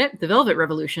 Appreciate it. The Velvet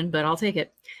Revolution, but I'll take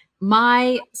it.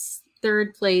 My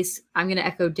third place, I'm going to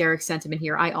echo Derek's sentiment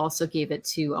here. I also gave it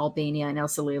to Albania and El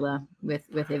Salila with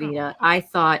Evita. I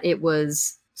thought it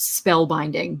was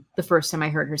spellbinding the first time I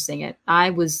heard her sing it.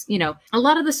 I was, a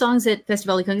lot of the songs at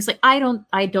Festivalicon, it's like I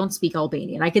don't speak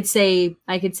Albanian. I could say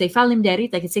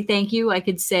falimderit, I could say thank you, I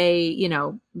could say,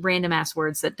 random ass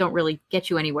words that don't really get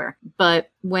you anywhere. But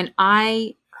when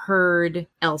I heard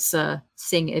Elsa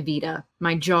sing Evita,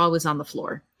 my jaw was on the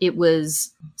floor. It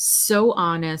was so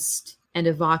honest and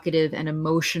evocative and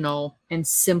emotional and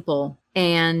simple,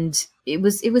 and it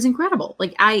was incredible.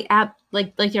 Like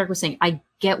like Derek was saying, I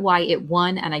get why it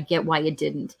won and I get why it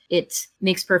didn't. It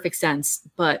makes perfect sense,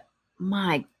 but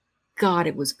my God,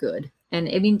 it was good. And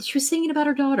I mean, she was singing about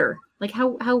her daughter. Like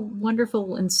how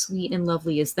wonderful and sweet and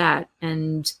lovely is that?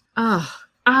 And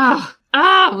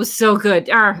it was so good.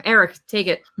 Eric, take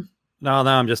it. Now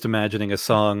I'm just imagining a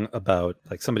song about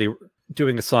like somebody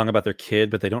doing a song about their kid,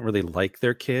 but they don't really like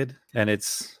their kid, and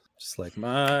it's just like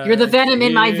you're the venom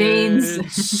in my veins.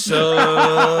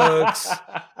 Sucks.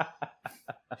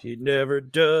 He never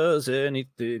does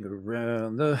anything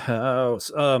around the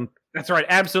house. That's right.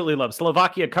 Absolutely love.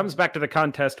 Slovakia comes back to the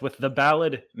contest with the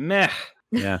ballad Meh.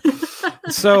 Yeah.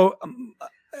 So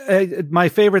my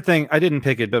favorite thing, I didn't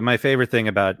pick it, but my favorite thing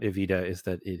about Evita is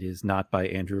that it is not by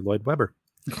Andrew Lloyd Webber.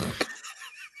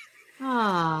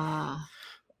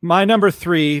 My number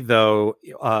 3, though,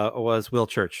 was Will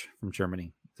Church from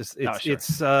Germany. It's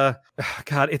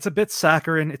God, it's a bit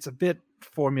saccharine, it's a bit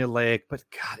formulaic, but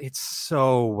God, it's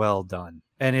so well done,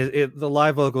 and the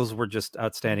live vocals were just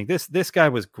outstanding. This guy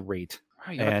was great.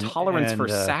 Wow, you have a tolerance for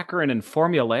saccharine and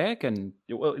formulaic, and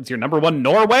it's your number 1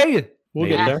 Norway. We'll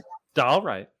get there. All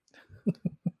right.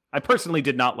 I personally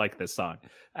did not like this song,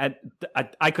 and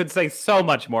I could say so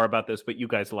much more about this, but you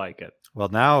guys like it. Well,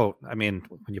 now, I mean,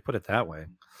 when you put it that way,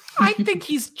 I think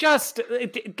he's just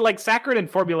like saccharine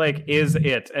and formulaic is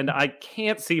it, and I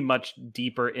can't see much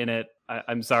deeper in it.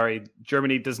 I'm sorry,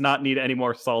 Germany does not need any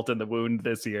more salt in the wound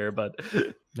this year, but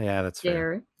yeah, that's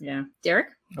fair. Yeah, Derek,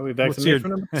 are we back to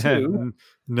number 2?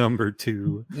 Number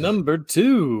 2. Number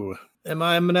 2. I'm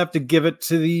gonna have to give it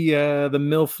to the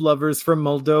MILF lovers from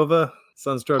Moldova.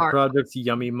 Sunstruck Project's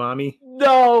Yummy Mommy.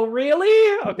 No,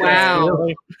 really? Okay. Wow.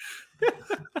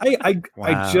 Really?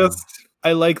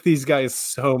 I like these guys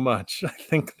so much. I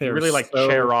think they're really like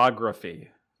choreography.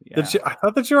 Yeah. I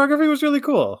thought the choreography was really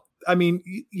cool. I mean,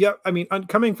 yeah. I mean,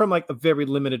 coming from like a very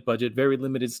limited budget, very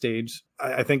limited stage,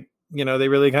 I think they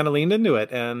really kind of leaned into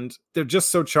it, and they're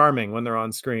just so charming when they're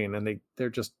on screen, and they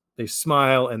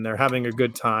smile and they're having a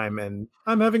good time, and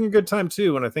I'm having a good time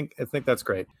too, and I think that's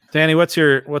great. Danny, what's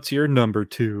your number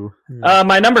 2?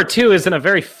 My number 2 is in a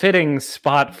very fitting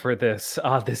spot for this.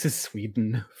 This is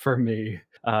Sweden for me.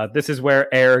 This is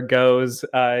where air goes.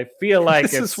 I feel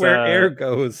like this is where air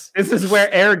goes. This is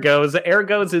where air goes. Air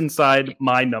goes inside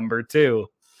my number 2.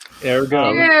 Air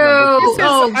goes.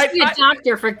 See a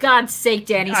doctor, for God's sake,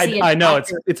 Danny. I know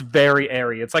it's very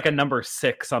airy. It's like a number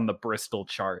 6 on the Bristol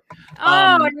chart.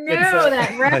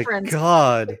 That reference. My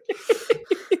God.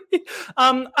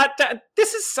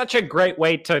 This is such a great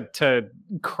way to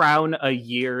crown a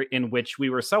year in which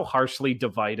we were so harshly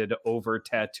divided over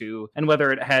Tattoo and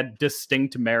whether it had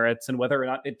distinct merits and whether or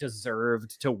not it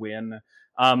deserved to win.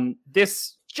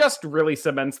 This just really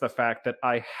cements the fact that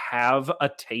I have a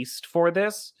taste for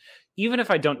this, even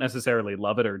if I don't necessarily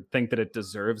love it or think that it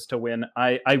deserves to win.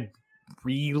 I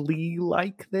really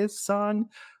like this song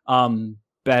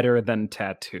better than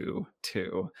Tattoo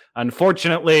too.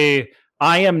 Unfortunately,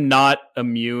 I am not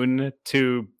immune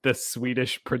to the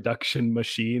Swedish production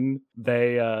machine.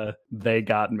 They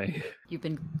got me. You've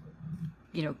been,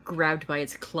 grabbed by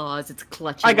its claws. It's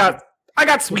clutching. I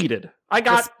got Sweded. I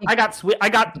got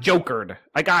jokered.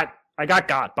 I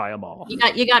got by them all.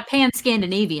 You got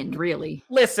pan-Scandinavian, really.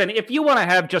 Listen, if you want to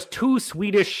have just 2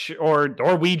 Swedish or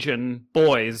Norwegian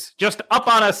boys just up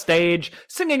on a stage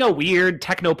singing a weird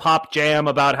techno-pop jam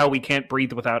about how we can't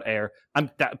breathe without air, I'm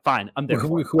fine. I'm there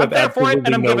for it. I'm there for it,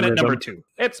 and I'm giving it number 2.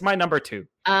 It's my number 2.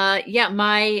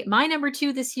 My number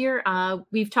 2 this year,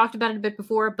 we've talked about it a bit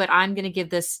before, but I'm going to give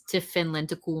this to Finland,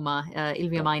 to Kuma,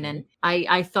 Ilmiömainen.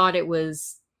 I thought it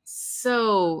was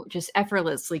so just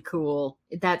effortlessly cool.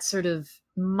 That sort of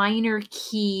minor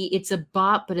key, it's a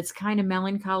bop, but it's kind of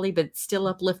melancholy, but it's still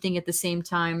uplifting at the same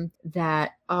time.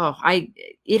 That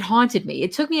it haunted me.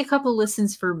 It took me a couple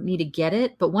listens for me to get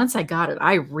it, but once I got it,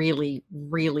 I really,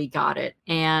 really got it.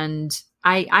 And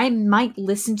I might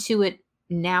listen to it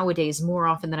nowadays more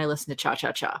often than I listen to Cha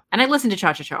Cha Cha. And I listen to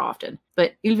Cha Cha Cha often,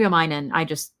 but Ilmiömainen,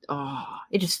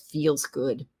 it just feels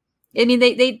good. I mean,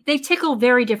 they tickle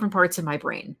very different parts of my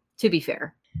brain, to be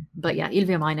fair. But yeah,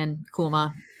 Ilmiömainen,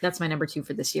 Kuma, that's my number 2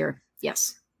 for this year.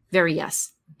 Yes. Very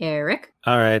yes. Eric?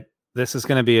 All right. This is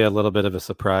going to be a little bit of a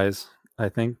surprise, I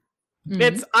think.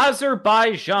 It's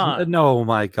Azerbaijan. No,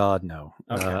 my God, no.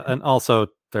 Okay. And also,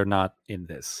 they're not in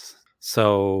this.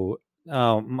 So,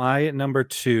 my number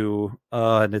 2,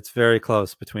 and it's very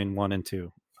close between 1 and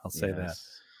 2. I'll say that.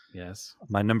 Yes.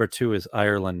 My number 2 is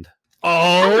Ireland.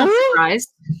 I'm not Oh,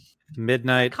 surprised.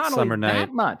 Midnight Summer Night.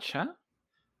 That much, huh?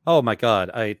 Oh my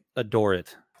God, I adore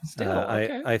it. Still,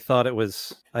 okay. I thought it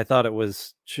was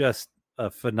just a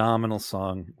phenomenal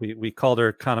song. We called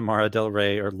her Connemara Del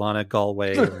Rey or Lana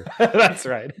Galway or, That's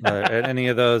right. any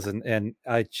of those, and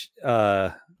I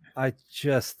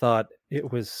just thought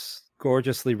it was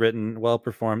gorgeously written, well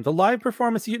performed. The live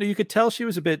performance, you could tell she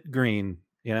was a bit green,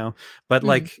 but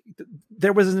like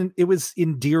it was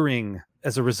endearing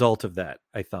as a result of that.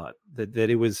 I thought that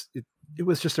it was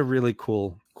just a really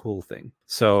cool thing.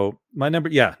 So my number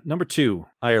 2,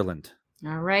 Ireland.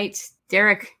 All right,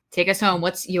 Derek, take us home.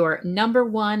 What's your number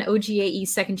 1 OGAE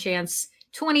Second Chance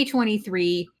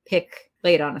 2023 pick?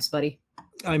 Lay it on us, buddy.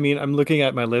 I mean, I'm looking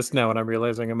at my list now and I'm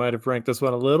realizing I might have ranked this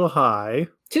one a little high.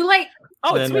 Too late.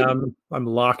 Oh, it's sweet. I'm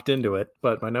locked into it.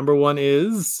 But my number 1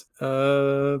 is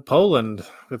Poland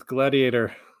with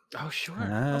Gladiator. Oh, sure.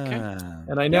 Okay.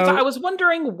 And I know I was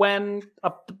wondering when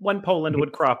Poland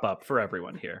would crop up for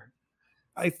everyone here.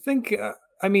 I think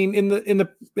I mean in the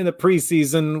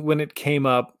preseason when it came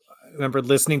up, I remember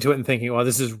listening to it and thinking, "Oh,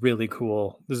 this is really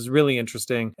cool. This is really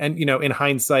interesting." And in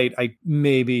hindsight,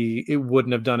 maybe it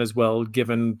wouldn't have done as well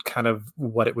given kind of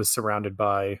what it was surrounded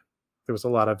by. There was a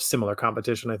lot of similar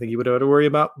competition I think he would have to worry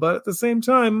about, but at the same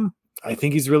time, I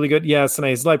think he's really good. Yes, and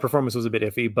his live performance was a bit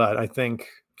iffy, but I think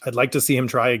I'd like to see him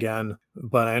try again.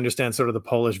 But I understand sort of the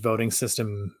Polish voting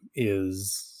system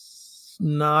is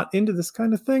not into this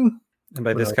kind of thing. And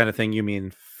by this kind of thing, you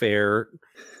mean fair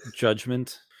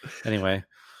judgment? Anyway.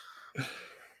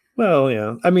 Well,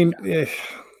 yeah. I mean,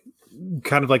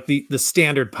 kind of like the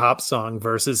standard pop song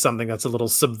versus something that's a little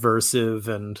subversive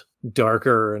and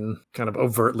darker and kind of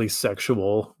overtly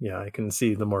sexual. Yeah, I can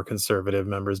see the more conservative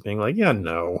members being like, yeah,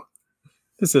 no,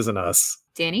 this isn't us.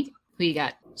 Danny, who you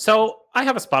got? So I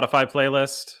have a Spotify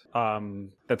playlist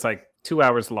that's like 2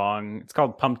 hours long. It's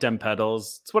called Pump Dem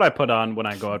Pedals. It's what I put on when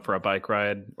I go out for a bike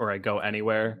ride or I go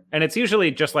anywhere. And it's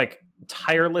usually just like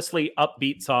tirelessly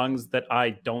upbeat songs that I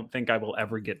don't think I will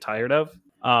ever get tired of.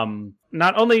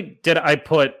 Not only did I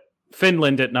put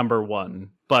Finland at number 1,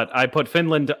 but I put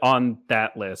Finland on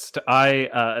that list.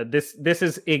 This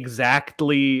is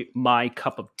exactly my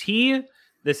cup of tea.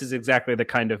 This is exactly the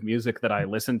kind of music that I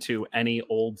listen to any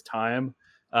old time.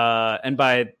 And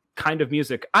by kind of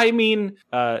music, I mean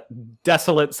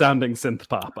desolate sounding synth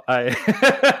pop.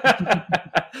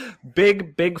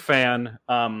 Big fan.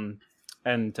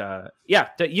 And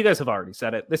you guys have already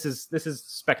said it. This is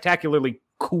spectacularly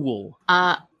cool.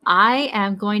 I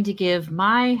am going to give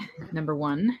my number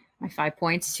 1, my 5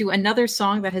 points, to another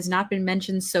song that has not been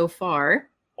mentioned so far.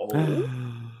 Oh.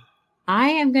 I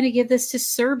am going to give this to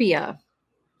Serbia.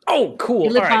 Oh, cool.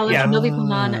 All right, yeah. Novi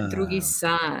Plan, Drugi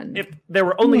San. If there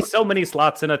were only so many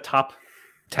slots in a top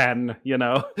 10,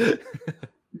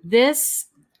 This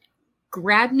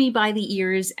grabbed me by the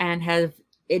ears and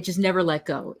it just never let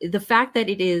go. The fact that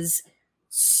it is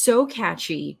so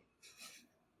catchy,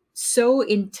 so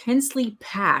intensely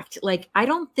packed. Like, I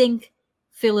don't think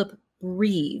Philip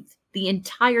breathed the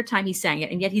entire time he sang it,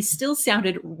 and yet he still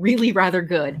sounded really rather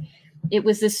good. It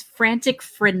was this frantic,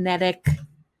 frenetic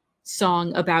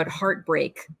song about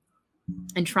heartbreak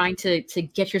and trying to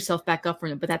get yourself back up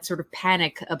from it, but that sort of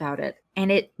panic about it.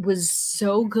 And it was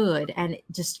so good, and it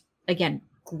just, again,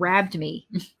 grabbed me.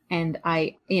 And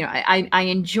I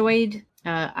enjoyed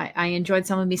I enjoyed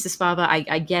some of Misa Spava.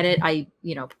 I get it. I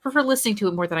prefer listening to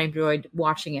it more than I enjoyed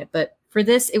watching it. But for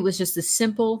this, it was just a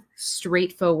simple,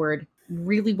 straightforward,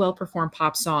 really well performed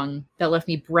pop song that left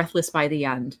me breathless by the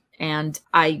end. And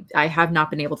I have not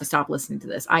been able to stop listening to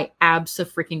this. I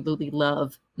abso-freaking-lutely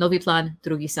love Novi Plan,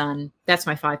 Drugi San. That's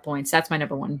my 5 points. That's my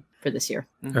number 1 for this year.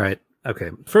 Mm-hmm. All right.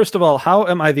 Okay. First of all, how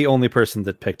am I the only person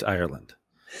that picked Ireland?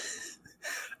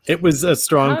 It was a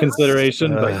strong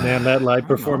consideration, but man, that live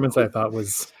performance I thought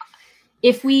was.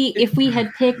 If we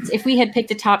had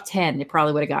picked a top 10, it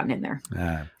probably would have gotten in there.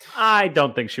 I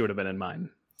don't think she would have been in mine.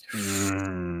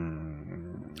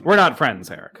 We're not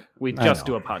friends, Eric. We just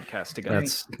do a podcast together.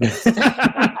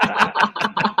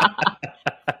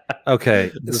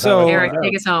 Okay, so Eric,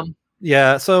 take us home.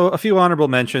 Yeah, so a few honorable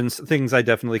mentions, things I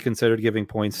definitely considered giving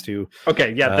points to.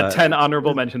 Okay, yeah, the 10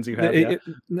 honorable mentions you have.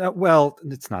 Well,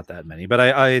 it's not that many, but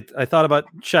I thought about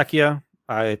Czechia.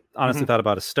 I honestly thought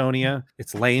about Estonia.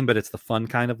 It's lame, but it's the fun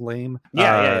kind of lame.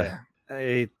 Yeah.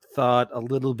 I thought a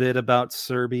little bit about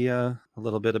Serbia, a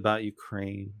little bit about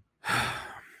Ukraine. I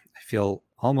feel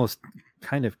almost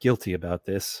kind of guilty about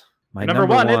this, My number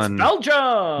one, it's Belgium.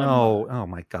 No, oh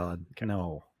my God,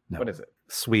 no. What is it?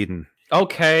 Sweden.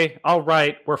 Okay, all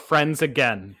right, we're friends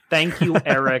again. Thank you,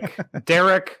 Eric.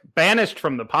 Derek banished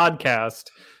from the podcast.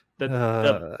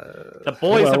 The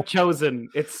boys have chosen.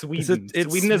 It's Sweden.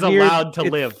 Sweden is weird. allowed to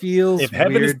live. If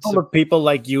heaven is full of people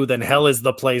like you, then hell is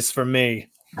the place for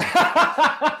me.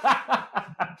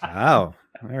 Wow.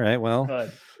 All right. Well,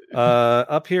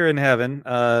 up here in heaven,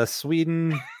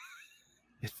 Sweden.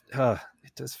 It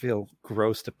does feel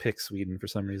gross to pick Sweden for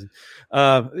some reason.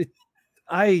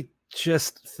 I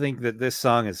just think that this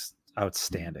song is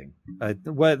outstanding.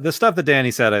 What the stuff that Danny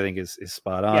said, I think is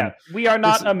spot on. Yeah, we are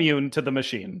not immune to the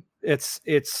machine.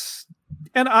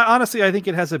 And honestly, I think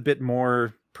it has a bit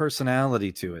more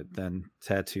personality to it than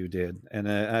Tattoo did, and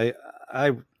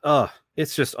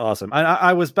it's just awesome.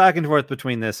 I was back and forth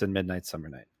between this and Midnight Summer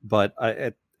Night, but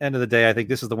at the end of the day, I think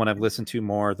this is the one I've listened to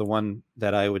more, the one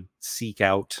that I would seek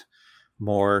out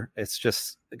more. It's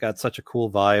just got such a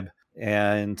cool vibe,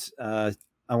 and I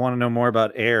want to know more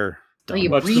about Air. Oh, you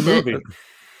breathe it.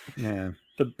 Yeah,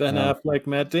 the Ben Affleck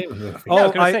Matt Damon movie.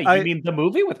 You mean the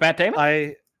movie with Matt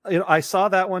Damon? I saw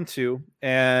that one too,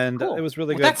 and it was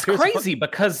really good. That's crazy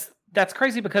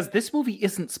because this movie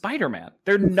isn't Spider-Man.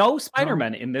 There are no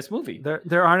Spider-Man in this movie.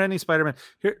 There aren't any Spider-Man.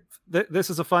 Here, this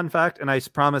is a fun fact, and I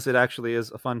promise it actually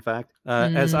is a fun fact.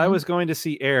 As I was going to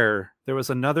see Air, there was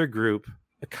another group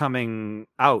coming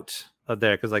out of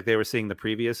there because they were seeing the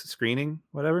previous screening,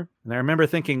 whatever. And I remember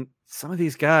thinking, some of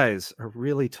these guys are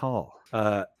really tall.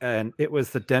 And it was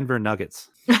the Denver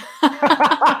Nuggets.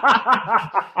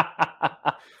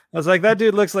 I was like, that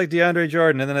dude looks like DeAndre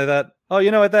Jordan. And then I thought, oh, you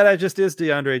know what? That just is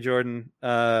DeAndre Jordan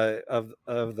of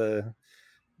the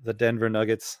Denver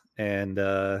Nuggets. And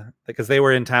because they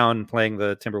were in town playing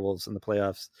the Timberwolves in the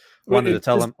playoffs. Wanted to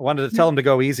tell them to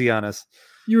go easy on us.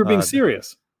 You were being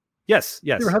serious. Yes.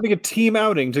 They were having a team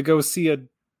outing to go see a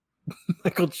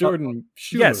Michael Jordan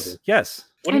shoe movie. Yes.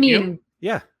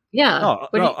 Yeah. No,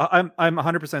 I'm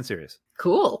 100% serious.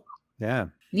 Cool. Yeah.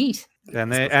 Neat.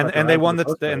 And they won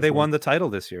the title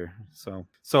this year.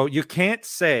 So you can't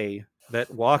say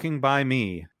that Walking by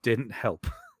Me didn't help.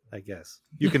 I guess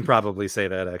you can probably say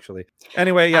that actually.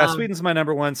 Anyway, Sweden's my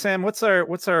number one. Sam, what's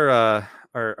our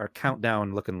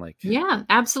countdown looking like? Yeah,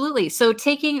 absolutely. So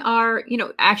taking our,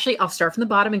 actually I'll start from the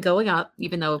bottom and going up,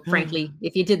 even though frankly,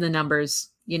 if you did the numbers,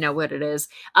 you know what it is.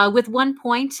 With 1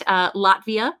 point,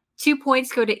 Latvia, 2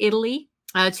 points go to Italy,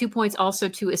 2 points also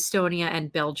to Estonia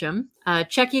and Belgium.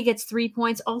 Czechia gets 3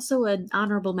 points, also an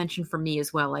honorable mention for me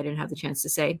as well. I didn't have the chance to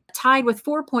say. Tied with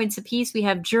 4 points apiece, we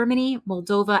have Germany,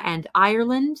 Moldova, and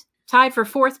Ireland. Tied for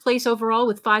 4th place overall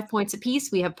with 5 points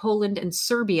apiece, we have Poland and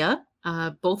Serbia.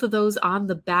 Both of those on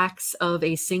the backs of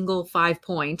a single 5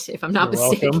 point, if I'm not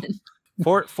mistaken.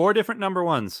 Four different number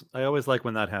ones. I always like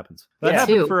when that happens. That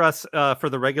happened for us for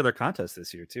the regular contest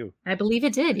this year too. I believe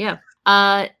it did, yeah.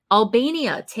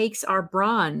 Albania takes our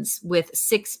bronze with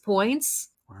 6 points.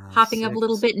 Wow, hopping up a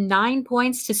little bit, 9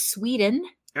 points to Sweden.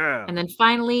 Yeah. And then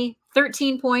finally,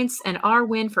 13 points, and our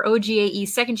win for OGAE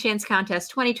Second Chance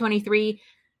Contest 2023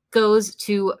 goes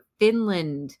to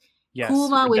Finland. Yes,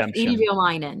 Kuma with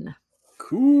Ilviolainen.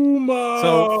 Kuma!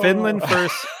 So Finland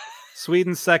first,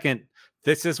 Sweden second.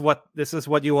 This is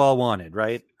what you all wanted,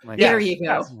 right? There you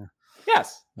go.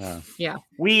 Yes. Yeah.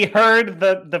 We heard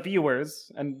the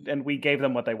viewers and we gave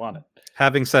them what they wanted.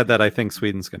 Having said that, I think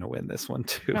Sweden's going to win this one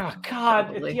too. Oh God,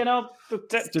 probably.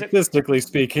 Statistically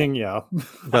speaking, yeah.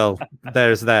 Well,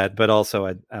 there's that, but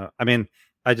also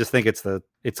I just think it's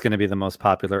going to be the most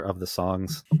popular of the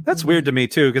songs. That's weird to me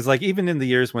too, because even in the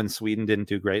years when Sweden didn't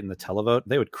do great in the televote,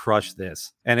 they would crush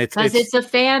this, and it's a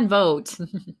fan vote.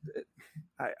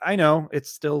 I know, it's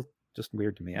still just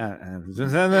weird to me. Yeah.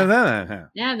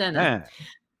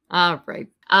 All right.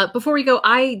 Before we go,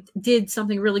 I did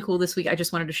something really cool this week. I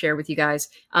just wanted to share with you guys.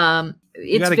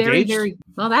 It's very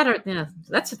well.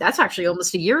 That's actually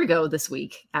almost a year ago this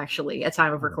week. Actually, at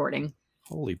time of recording.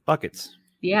 Holy buckets.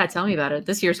 Yeah, tell me about it.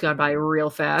 This year's gone by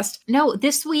real fast. No,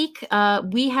 this week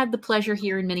we had the pleasure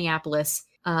here in Minneapolis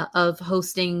of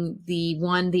hosting the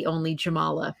only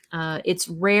Jamala. It's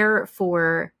rare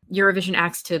for Eurovision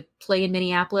acts to play in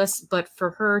Minneapolis, but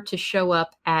for her to show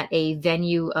up at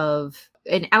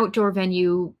an outdoor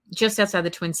venue just outside the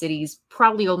Twin Cities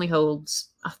probably only holds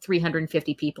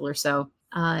 350 people or so.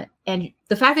 And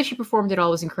the fact that she performed it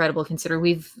all was incredible,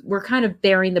 considering we're kind of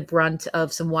bearing the brunt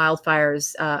of some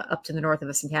wildfires up to the north of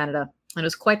us in Canada. And it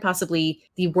was quite possibly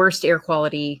the worst air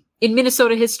quality in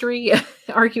Minnesota history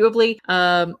arguably.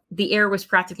 The air was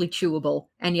practically chewable,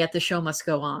 and yet the show must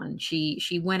go on.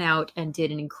 She went out and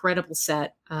did an incredible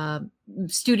set,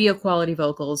 studio quality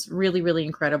vocals, really, really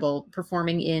incredible,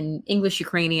 performing in English,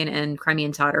 Ukrainian, and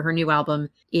Crimean Tatar. Her new album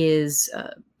is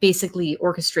basically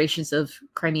orchestrations of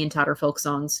Crimean Tatar folk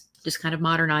songs, just kind of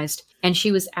modernized. And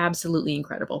she was absolutely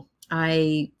incredible.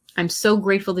 I'm so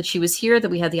grateful that she was here,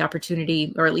 that we had the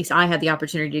opportunity, or at least I had the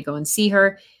opportunity to go and see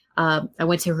her. I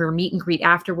went to her meet and greet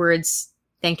afterwards,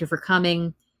 thanked her for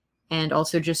coming, and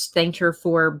also just thanked her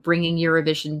for bringing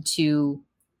Eurovision to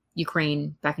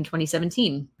Ukraine back in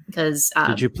 2017. Because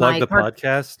did you plug the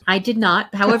podcast? I did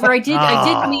not. However, I did.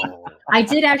 I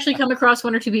did actually come across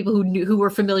one or two people who were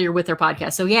familiar with their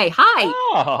podcast. So yay!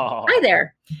 Hi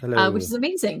there. Hello. Which is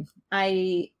amazing.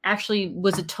 I actually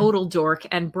was a total dork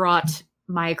and brought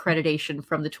my accreditation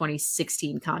from the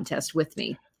 2016 contest with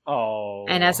me. Oh.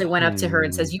 And as I went up to her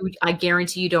and says, I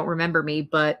guarantee you don't remember me,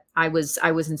 but I was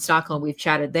in Stockholm. We've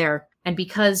chatted there. And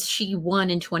because she won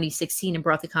in 2016 and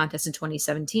brought the contest in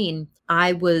 2017,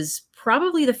 I was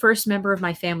probably the first member of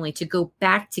my family to go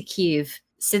back to Kyiv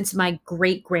since my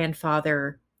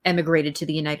great-grandfather emigrated to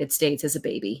the United States as a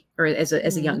baby, or as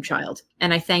a young child.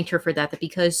 And I thanked her for that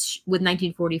because with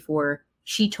 1944,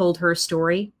 she told her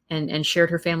story and shared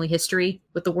her family history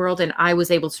with the world. And I was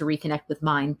able to reconnect with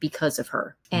mine because of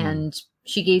her. And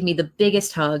she gave me the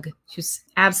biggest hug. She was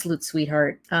absolute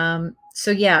sweetheart.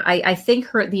 So yeah, I think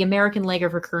the American leg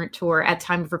of her current tour at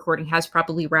time of recording has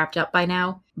probably wrapped up by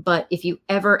now. But if you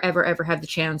ever have the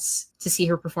chance to see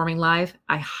her performing live,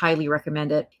 I highly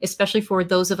recommend it, especially for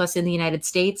those of us in the United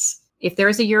States. If there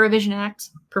is a Eurovision act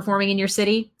performing in your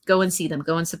city, go and see them,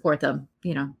 go and support them.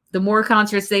 You know, the more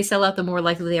concerts they sell out, the more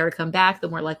likely they are to come back, the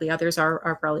more likely others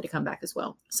are probably to come back as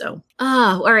well. So,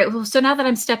 all right. Well, so now that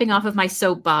I'm stepping off of my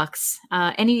soapbox,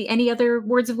 any other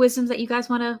words of wisdom that you guys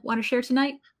want to share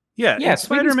tonight? Yeah,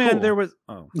 Spider-Man, cool. There was...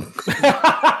 Oh.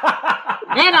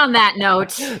 And on that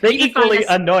note... They're equally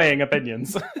annoying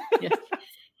opinions. Yeah.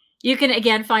 You can,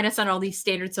 again, find us on all these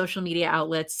standard social media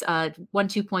outlets.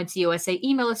 12 Points USA.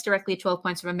 Email us directly at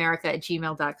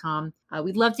 12pointsfromamerica@gmail.com.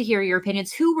 We'd love to hear your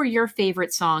opinions. Who were your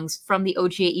favorite songs from the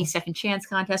OGAE Second Chance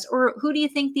Contest? Or who do you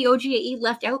think the OGAE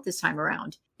left out this time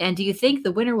around? And do you think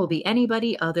the winner will be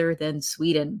anybody other than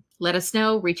Sweden? Let us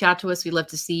know. Reach out to us. We'd love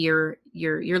to see your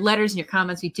letters and your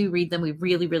comments. We do read them. We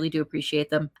really, really do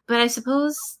appreciate them. But I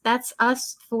suppose that's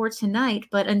us for tonight.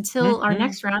 But until our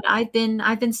next round, I've been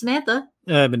Samantha.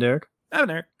 I've been Derek. I've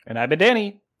been Eric. And I've been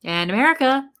Danny. And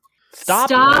America.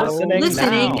 Stop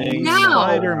listening now.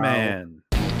 Spider-Man.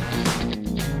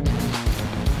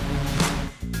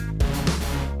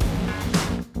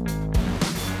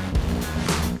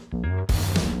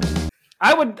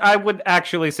 I would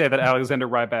actually say that Alexander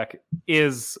Rybak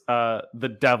is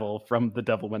the devil from The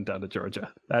Devil Went Down to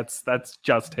Georgia. That's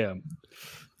just him.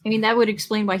 I mean, that would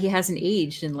explain why he hasn't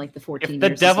aged in like the 14 years. If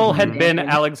the devil had been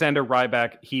Alexander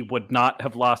Rybak, he would not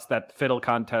have lost that fiddle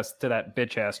contest to that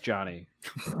bitch ass Johnny.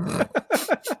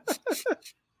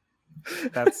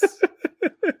 That's